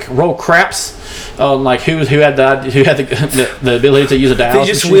like roll craps on like who had the ability to use a dialysis They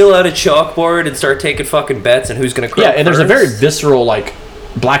just machine. wheel out a chalkboard and start taking fucking bets and who's going to crack Yeah, and there's a first. very visceral like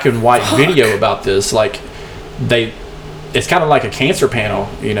black and white video about this. Like it's kind of like a cancer panel,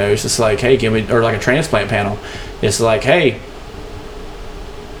 you know. It's just like, hey, give me, or like a transplant panel. It's like, hey,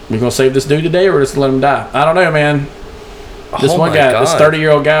 we gonna save this dude today or just let him die? I don't know, man. This one guy, this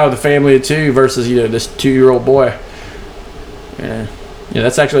 30-year-old guy with a family of two versus this 2-year-old boy. Yeah,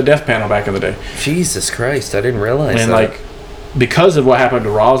 that's actually a death panel back in the day. Jesus Christ, I didn't realize And that. like, because of what happened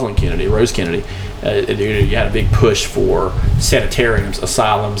to Rose Kennedy, you had a big push for sanitariums,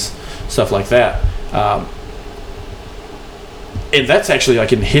 asylums, stuff like that. And that's actually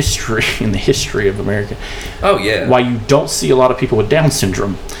like in the history of America. Oh yeah. Why you don't see a lot of people with Down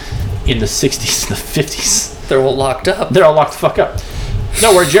syndrome in the 60s and the 50s. They're all locked up. They're all locked the fuck up.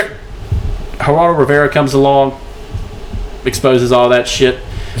 No, where Geraldo Rivera comes along, exposes all that shit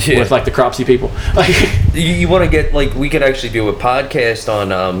with like the Cropsey people. You want to get like, we could actually do a podcast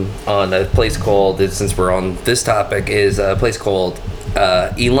on a place called, since we're on this topic, is a place called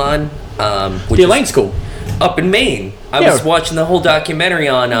Elon, which The Elaine School. up in Maine. I was watching the whole documentary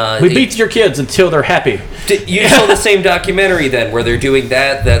on. We beat your kids until they're happy. You saw the same documentary then, where they're doing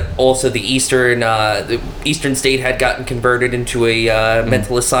that. That also the eastern state had gotten converted into a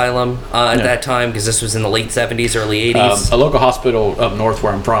mental asylum at that time, because this was in the late 70s, early 80s. A local hospital up north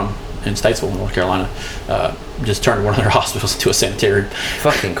where I'm from, in Statesville, North Carolina, just turned one of their hospitals into a sanitarium.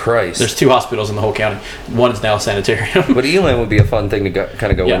 Fucking Christ! There's 2 hospitals in the whole county. One is now a sanitarium. But Elon would be a fun thing to kind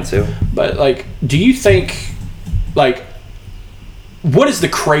of go into. But like, do you think, like, what is the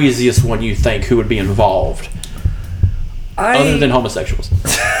craziest one you think who would be involved, other than homosexuals?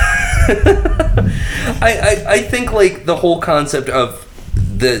 I think like the whole concept of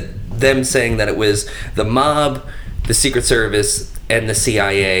them saying that it was the mob, the Secret Service, and the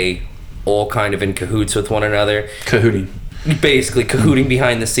CIA all kind of in cahoots with one another. Basically cahooting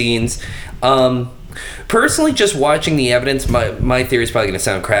behind the scenes. Personally, just watching the evidence, my theory is probably going to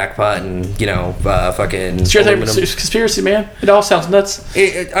sound crackpot and, fucking... It's your conspiracy, man. It all sounds nuts.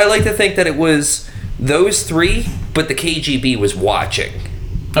 I like to think that it was those 3, but the KGB was watching.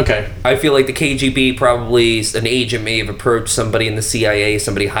 Okay. I feel like the KGB, probably an agent may have approached somebody in the CIA,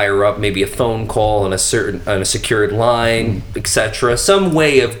 somebody higher up, maybe a phone call on a secured line, etc. Some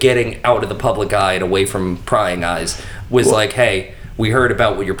way of getting out of the public eye and away from prying eyes was like, hey, we heard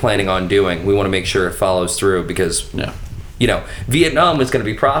about what you're planning on doing. We want to make sure it follows through because, Vietnam was going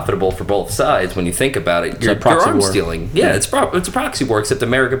to be profitable for both sides when you think about it. You're arms stealing. Yeah, it's a proxy war, except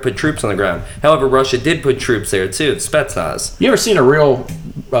America put troops on the ground. However, Russia did put troops there too, the Spetsnaz. You ever seen a real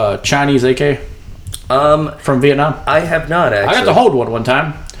Chinese AK from Vietnam? I have not, actually. I got to hold one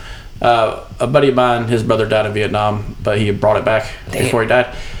time. A buddy of mine, his brother died in Vietnam, but he brought it back before he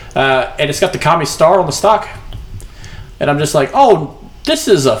died. And it's got the Communist star on the stock. And I'm just like, oh, this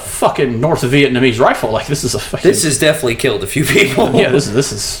is a fucking North Vietnamese rifle. Like, this is a fucking... This has definitely killed a few people. Yeah,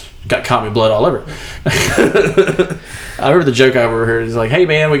 this is got commie blood all over it. I remember the joke I overheard. He's like, hey,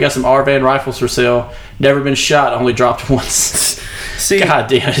 man, we got some R-Van rifles for sale. Never been shot, only dropped once. See, God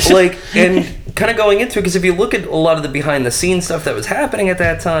damn it. Like, and kind of going into it, because if you look at a lot of the behind-the-scenes stuff that was happening at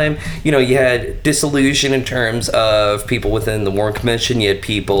that time, you had disillusion in terms of people within the Warren Commission. You had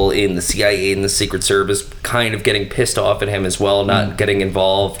people in the CIA and the Secret Service kind of getting pissed off at him as well, not getting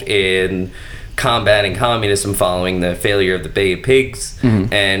involved in combating communism following the failure of the Bay of Pigs.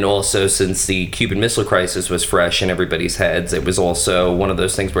 And also, since the Cuban Missile Crisis was fresh in everybody's heads, it was also one of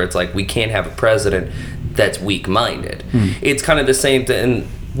those things where it's like, we can't have a president that's weak-minded. It's kind of the same thing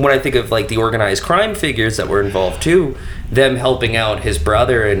when I think of like the organized crime figures that were involved too, them helping out his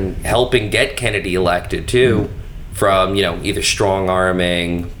brother and helping get Kennedy elected too, from either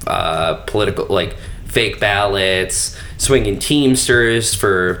strong-arming, political, like fake ballots, swinging Teamsters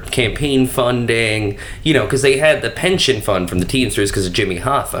for campaign funding, because they had the pension fund from the Teamsters because of Jimmy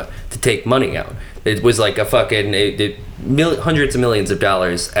Hoffa to take money out. It was like a fucking hundreds of millions of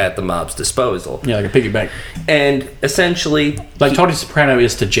dollars at the mob's disposal. Yeah, like a piggy bank. And essentially, like Tony Soprano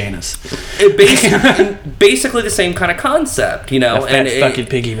is to Janice. Basically the same kind of concept, fucking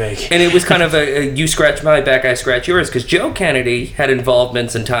piggy bank. And it was kind of a you scratch my back, I scratch yours, because Joe Kennedy had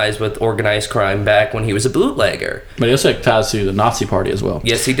involvements and ties with organized crime back when he was a bootlegger. But he also had ties to the Nazi Party as well.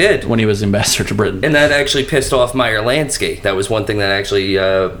 Yes, he did. When he was ambassador to Britain. And that actually pissed off Meyer Lansky. That was one thing that actually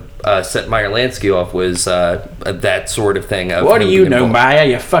set Meyer Lansky off was that sort of thing. Of What do you know, Maya?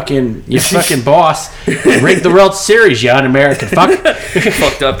 You fucking boss rigged the World Series, you un-American fuck.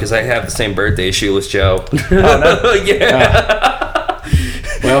 Fucked up because I have the same birthday as Shoeless Joe. Oh, no. Yeah.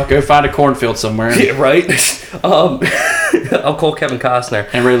 Well, go find a cornfield somewhere. Yeah, right? I'll call Kevin Costner.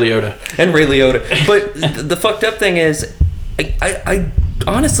 And Ray Liotta. But the fucked up thing is, I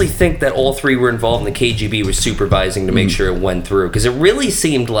honestly think that all three were involved and the KGB was supervising to make sure it went through. Because it really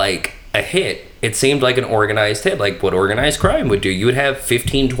seemed like a hit. It seemed like an organized hit, like what organized crime would do. You would have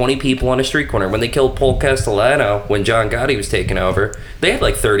 15, 20 people on a street corner. When they killed Paul Castellano, when John Gotti was taking over, they had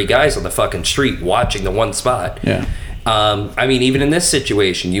like 30 guys on the fucking street watching the one spot. Yeah. I mean, even in this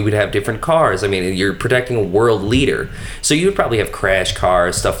situation, you would have different cars. I mean, you're protecting a world leader. So you would probably have crash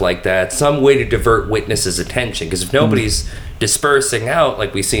cars, stuff like that, some way to divert witnesses' attention. Because if nobody's dispersing out,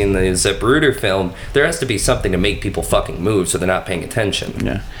 like we see in the Zapruder film, there has to be something to make people fucking move so they're not paying attention.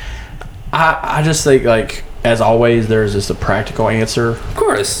 Yeah. I just think, like, as always, there's just a practical answer. Of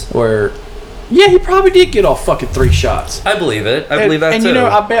course. Where, yeah, he probably did get off fucking 3 shots. I believe it. I believe that, and too. And, you know,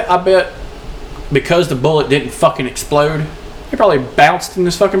 I bet because the bullet didn't fucking explode, it probably bounced in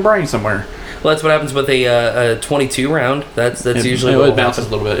his fucking brain somewhere. Well, that's what happens with a 22 round. That's usually what what it bounces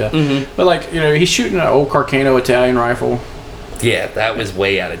happens. a little bit, yeah. But, like, you know, he's shooting an old Carcano Italian rifle. Yeah, that was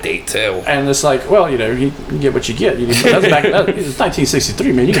way out of date, too. And it's like, well, you know, you get what you get. It was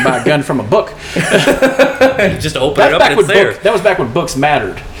 1963, man. You can buy a gun from a book. Just open it up and it's there. That was back when books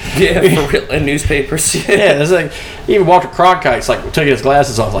mattered. Yeah, for real. And newspapers. Yeah, it's like, even Walter Cronkite's like, taking his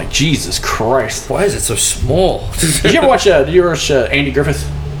glasses off, like, Jesus Christ. Why is it so small? Did you ever watch Andy Griffith?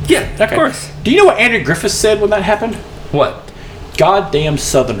 Yeah, Okay. of course. Do you know what Andy Griffith said when that happened? What? Goddamn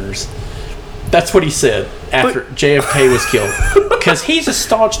Southerners. That's what he said after JFK was killed. Because he's a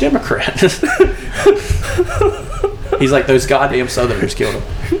staunch Democrat. He's like, those goddamn Southerners killed him.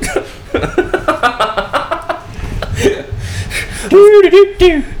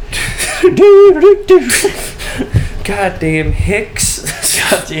 Goddamn Hicks.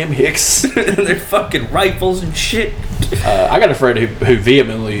 Goddamn Hicks. And their fucking rifles and shit. I got a friend who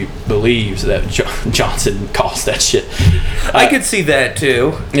vehemently believes that Johnson caused that shit. I could see that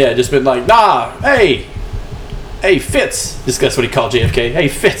too. Yeah, just been like, nah, hey, Fitz. That's what he called JFK. Hey,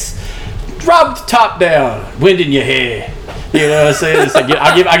 Fitz, drop the top down, wind in your hair. You know what I'm saying? It's like,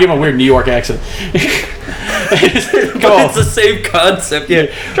 I give him a weird New York accent. It's the same concept. Yeah,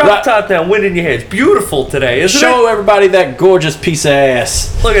 drop the top down, wind in your hair. It's beautiful today, isn't it? Show everybody that gorgeous piece of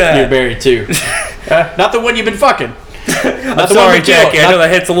ass. Look at that. You're married to. Not the one you've been fucking. I'm sorry, Jackie. I know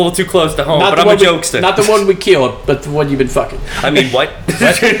that hits a little too close to home, but I'm a jokester. Not the one we killed, but the one you've been fucking. I mean, what?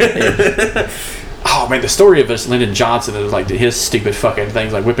 Oh man, the story of this Lyndon Johnson is like his stupid fucking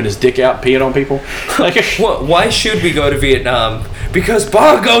things, like whipping his dick out, peeing on people. Like, why should we go to Vietnam? Because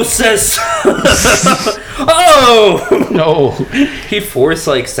Bongo says so. Oh no. He forced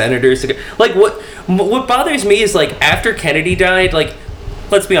like senators to go. Like what bothers me is like after Kennedy died, like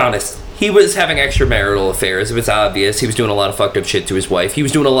let's be honest. He was having extramarital affairs. It was obvious. He was doing a lot of fucked up shit to his wife. He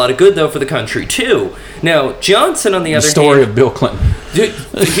was doing a lot of good, though, for the country, too. Now, Johnson, on the other hand... The story of Bill Clinton.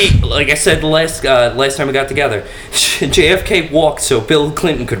 He, like I said last time we got together, JFK walked so Bill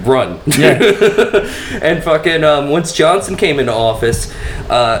Clinton could run. Yeah. And fucking, once Johnson came into office, it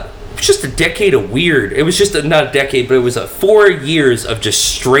was just a decade of weird. It was just not a decade, but it was 4 years of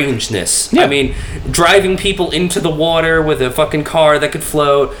just strangeness. Yeah. I mean, driving people into the water with a fucking car that could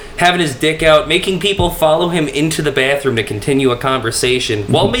float, having his dick out, making people follow him into the bathroom to continue a conversation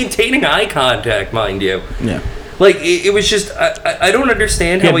while maintaining eye contact, mind you. Yeah. Like, it was just, I don't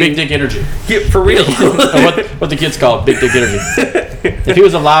understand how big dick energy. Yeah, for real. what the kids call it, big dick energy. If he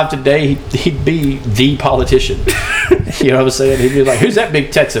was alive today, he'd be the politician. You know what I'm saying? He'd be like, who's that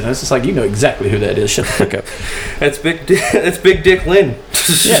big Texan? And it's just like, you know exactly who that is. Shut the fuck up. That's Big Dick Lynn.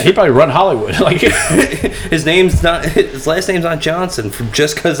 Yeah, he'd probably run Hollywood. Like, his last name's not Johnson,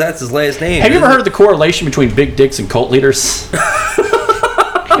 just because that's his last name. Have you ever heard of the correlation between big dicks and cult leaders?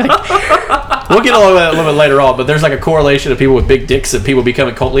 We'll get a little bit later on, but there's like a correlation of people with big dicks and people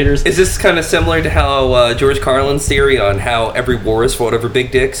becoming cult leaders. Is this kind of similar to how George Carlin's theory on how every war is fought over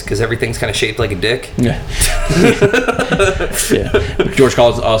big dicks because everything's kind of shaped like a dick? Yeah. Yeah. George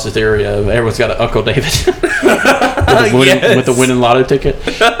Carlin's theory of everyone's got an Uncle David with the winning lotto ticket.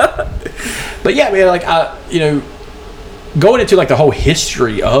 But yeah, man, like going into like the whole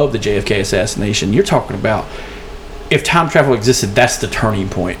history of the JFK assassination, you're talking about. If time travel existed, that's the turning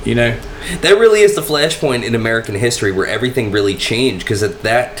point, you know? That really is the flashpoint in American history where everything really changed, because at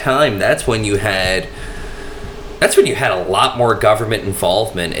that time, that's when you had That's when you had a lot more government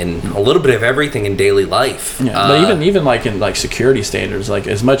involvement and a little bit of everything in daily life. Yeah, but even like in like security standards, like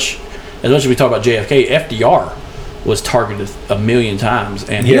as much as we talk about JFK, FDR was targeted a million times,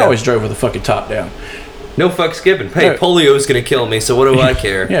 and he always drove with a fucking top down. No fucks given. Hey, polio's gonna kill me, so what do I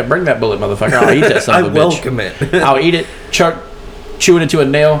care? Yeah, bring that bullet, motherfucker. I'll eat that son of a bitch. I welcome it. I'll eat it, chew it into a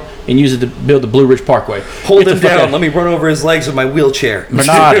nail, and use it to build the Blue Ridge Parkway. Hold him down. Let me run over his legs with my wheelchair.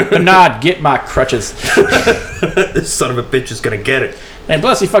 Bernard, get my crutches. This son of a bitch is gonna get it. And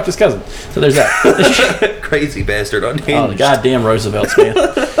plus, he fucked his cousin. So there's that. Crazy bastard. Unhinged. Oh, the goddamn Roosevelts, man.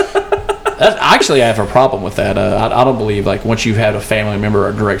 Actually, I have a problem with that. I don't believe, like, once you've had a family member or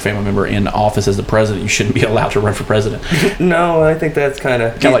a direct family member in office as the president, you shouldn't be allowed to run for president. No, I think that's kind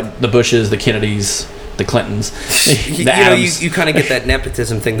of like the Bushes, the Kennedys, the Clintons, the Adams. You kind of get that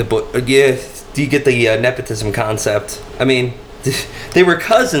nepotism thing. You get the nepotism concept. I mean, they were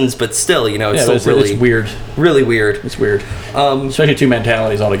cousins, but still, it's really it's weird. Really weird. It's weird. Especially two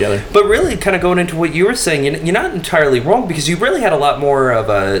mentalities altogether. But really, kind of going into what you were saying, you're not entirely wrong, because you really had a lot more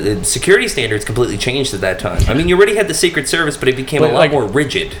of security standards completely changed at that time. I mean, you already had the Secret Service, but it became a lot more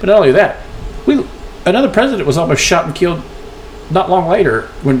rigid. But not only that, another president was almost shot and killed not long later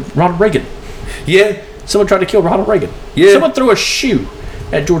when Ronald Reagan. Yeah. Someone tried to kill Ronald Reagan. Yeah. Someone threw a shoe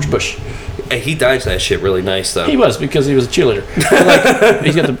at George Bush. He dodged that shit really nice, though. He was, because he was a cheerleader. But,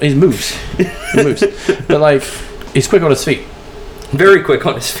 like, he moves. He moves. But, like, he's quick on his feet. Very quick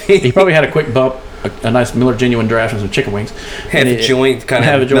on his feet. He probably had a quick bump, a nice Miller Genuine Draft and some chicken wings. Had a joint, kind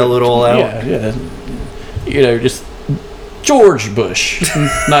of mellow it all out. Yeah. Just George Bush,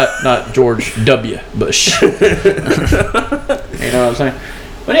 not George W. Bush. You know what I'm saying?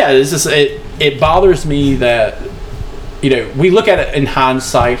 But yeah, it's just it bothers me that we look at it in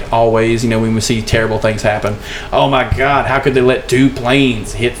hindsight always, when we see terrible things happen. Oh my God, how could they let two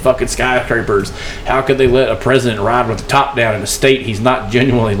planes hit fucking skyscrapers? How could they let a president ride with the top down in a state he's not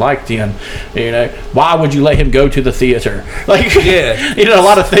genuinely liked in? Why would you let him go to the theater? Like, yeah. A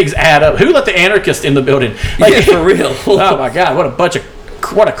lot of things add up. Who let the anarchist in the building? Like, yeah, for real. Oh my God, what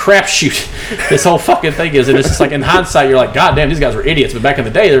a crapshoot this whole fucking thing is. And it's just like, in hindsight, you're like, God damn, these guys were idiots. But back in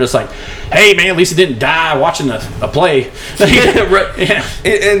the day, they're just like, hey man, at least he didn't die watching a play. Yeah, right. Yeah.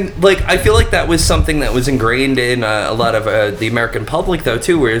 And like, I feel like that was something that was ingrained in a lot of the American public, though,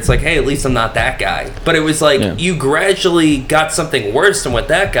 too, where it's like, hey, at least I'm not that guy. But it was like, you gradually got something worse than what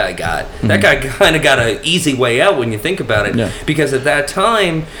that guy got. Mm-hmm. That guy kind of got an easy way out when you think about it. Yeah. Because at that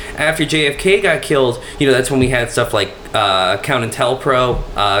time, after JFK got killed, that's when we had stuff like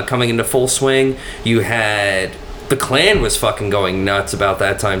COINTELPRO coming into full swing. You had the Klan was fucking going nuts about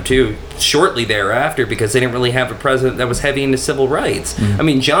that time too, shortly thereafter, because they didn't really have a president that was heavy into civil rights. I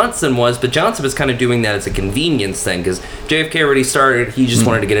mean, Johnson was, but Johnson was kind of doing that as a convenience thing, because JFK already started. He just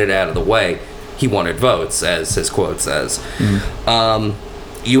wanted to get it out of the way. He wanted votes, as his quote says.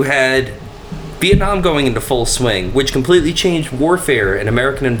 You had Vietnam going into full swing, which completely changed warfare and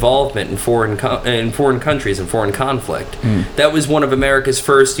American involvement in foreign countries and foreign conflict. That was one of America's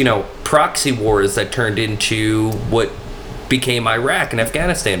first, proxy wars that turned into what became Iraq and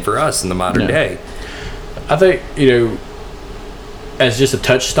Afghanistan for us in the modern day. I think, as just a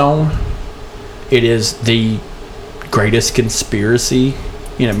touchstone, it is the greatest conspiracy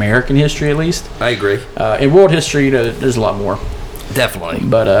in American history, at least. I agree. In world history, there's a lot more. Definitely.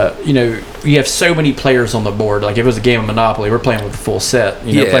 But, you have so many players on the board. Like, if it was a game of Monopoly, we're playing with a full set,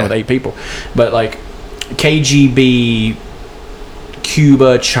 playing with 8 people. But, like, KGB,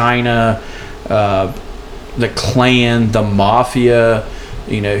 Cuba, China, the Klan, the Mafia,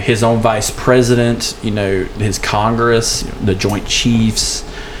 his own vice president, his Congress, the Joint Chiefs.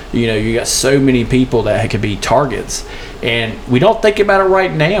 You got so many people that could be targets. And we don't think about it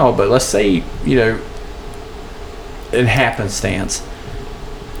right now, but let's say, in happenstance,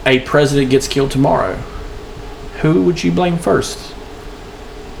 a president gets killed tomorrow. Who would you blame first?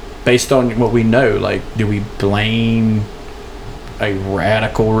 Based on what we know, like, do we blame a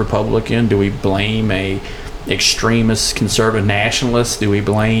radical Republican? Do we blame a extremist conservative nationalist? Do we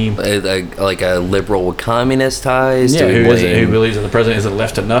blame like a liberal with communist ties? Yeah, who believes that the president isn't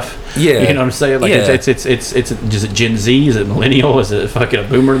left enough? Yeah, you know what I'm saying? Like, it's is it Gen Z? Is it millennial? Is it fucking a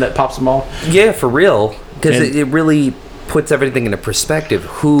boomer that pops them all? Yeah, for real. Because it really puts everything into perspective.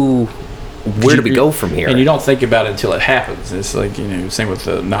 Where do we go from here? And you don't think about it until it happens. It's like, same with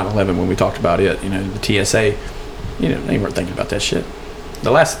the 9/11 when we talked about it. The TSA, they weren't thinking about that shit.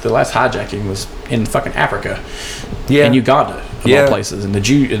 The last hijacking was in fucking Africa, in Uganda, of all places, and the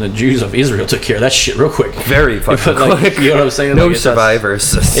Jews of Israel took care of that shit real quick. Very fucking quick. You know what I'm saying? No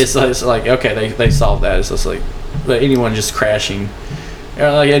survivors. It's like, okay, they solved that. It's just like, but anyone just crashing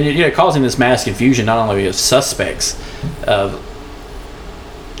And causing this mass confusion not only of suspects,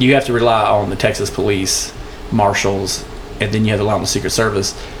 you have to rely on the Texas police, marshals, and then you have to rely on the Secret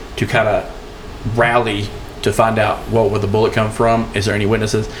Service to kind of rally to find out where the bullet come from. Is there any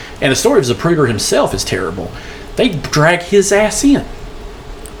witnesses? And the story of Zapruder himself is terrible. They dragged his ass in.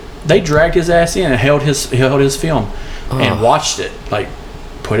 And held his film and watched it, like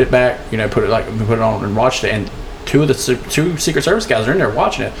put it back, put it on and watched it. And two Secret Service guys are in there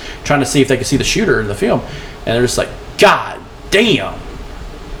watching it, trying to see if they could see the shooter in the film, and they're just like, God damn.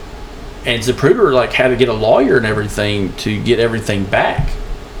 And Zapruder had to get a lawyer and everything to get everything back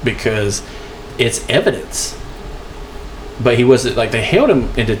because it's evidence. But he wasn't they held him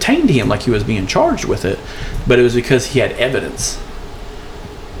and detained him like he was being charged with it, but it was because he had evidence.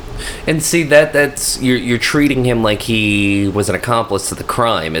 And see that's you're treating him like he was an accomplice to the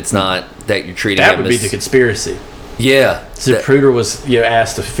crime. It's not that you're treating him That would be the conspiracy. Yeah. Zapruder was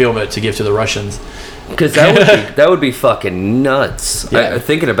asked to film it to give to the Russians. Because that would be fucking nuts. Yeah.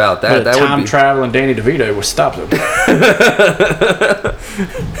 Thinking about that, But that time would be traveling Danny DeVito was stopped him.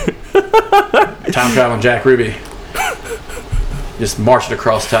 Time traveling Jack Ruby just marched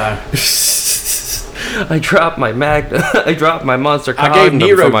across time. I dropped my monster I condom gave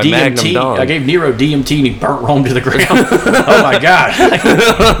Nero for my Magnum DMT. dong. I gave Nero DMT and he burnt Rome to the ground. Oh my god!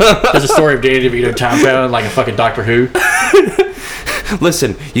 There's a story of Danny DeVito time traveling like a fucking Doctor Who.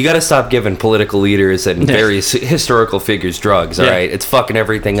 Listen, you got to stop giving political leaders and various historical figures drugs. All right, it's fucking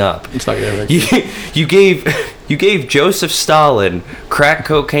everything up. It's fucking everything. You gave Joseph Stalin crack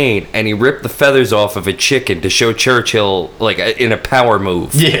cocaine, and he ripped the feathers off of a chicken to show Churchill in a power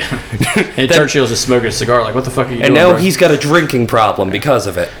move. Yeah, and Churchill's just smoking a cigar. Like, what the fuck are you doing? And now bro? he's got a drinking problem because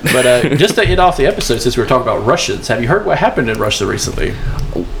of it. But just to end off the episode, since we were talking about Russians, have you heard what happened in Russia recently?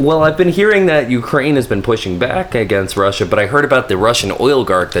 Well, I've been hearing that Ukraine has been pushing back against Russia, but I heard about the Russian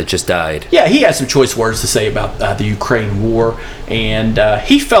oligarch that just died. Yeah, he had some choice words to say about the Ukraine war, and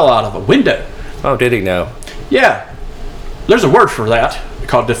he fell out of a window. Oh, did he now? Yeah, there's a word for that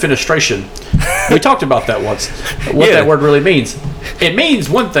called defenestration. We talked about that once. What that word really means. It means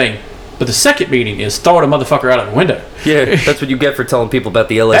one thing, but the second meaning is throwing a motherfucker out of a window. Yeah, that's what you get for telling people about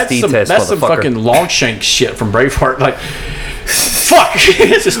the LSD test, That's some fucking Longshank shit from Braveheart. Like, fuck.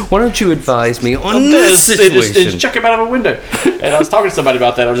 Why don't you advise me on this situation? Just chuck him out of a window. And I was talking to somebody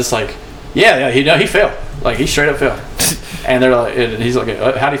about that. I was just like, yeah, he fell. Like, he straight up fell. And they're like, and he's like,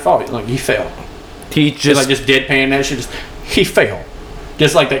 how'd he fall? Like, he fell. He just deadpan that shit. He fell.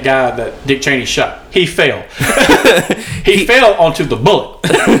 Just like that guy that Dick Cheney shot. He fell. he fell onto the bullet.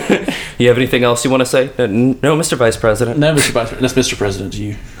 You have anything else you want to say? No, Mr. Vice President. No, Mr. Vice President. That's Mr. President to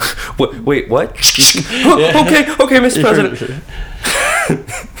you. Wait, what? Okay, Mr. President.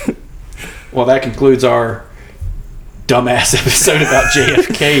 Well, that concludes our dumbass episode about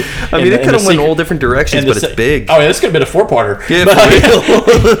JFK. I mean, it could have went all different directions, but it's big. Oh, yeah, this could have been a four-parter. Yeah,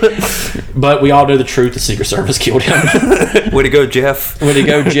 for real. But we all know the truth. The Secret Service killed him. Way to go, Jeff. Way to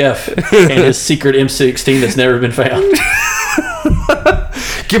go, Jeff. And his secret M16 that's never been found.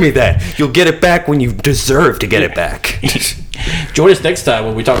 Give me that. You'll get it back when you deserve to get it back. Join us next time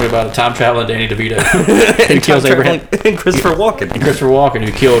when we talk about a time-traveling Danny DeVito who kills Abraham. And Christopher Walken.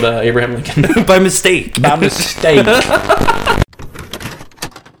 Who killed Abraham Lincoln. By mistake. By mistake.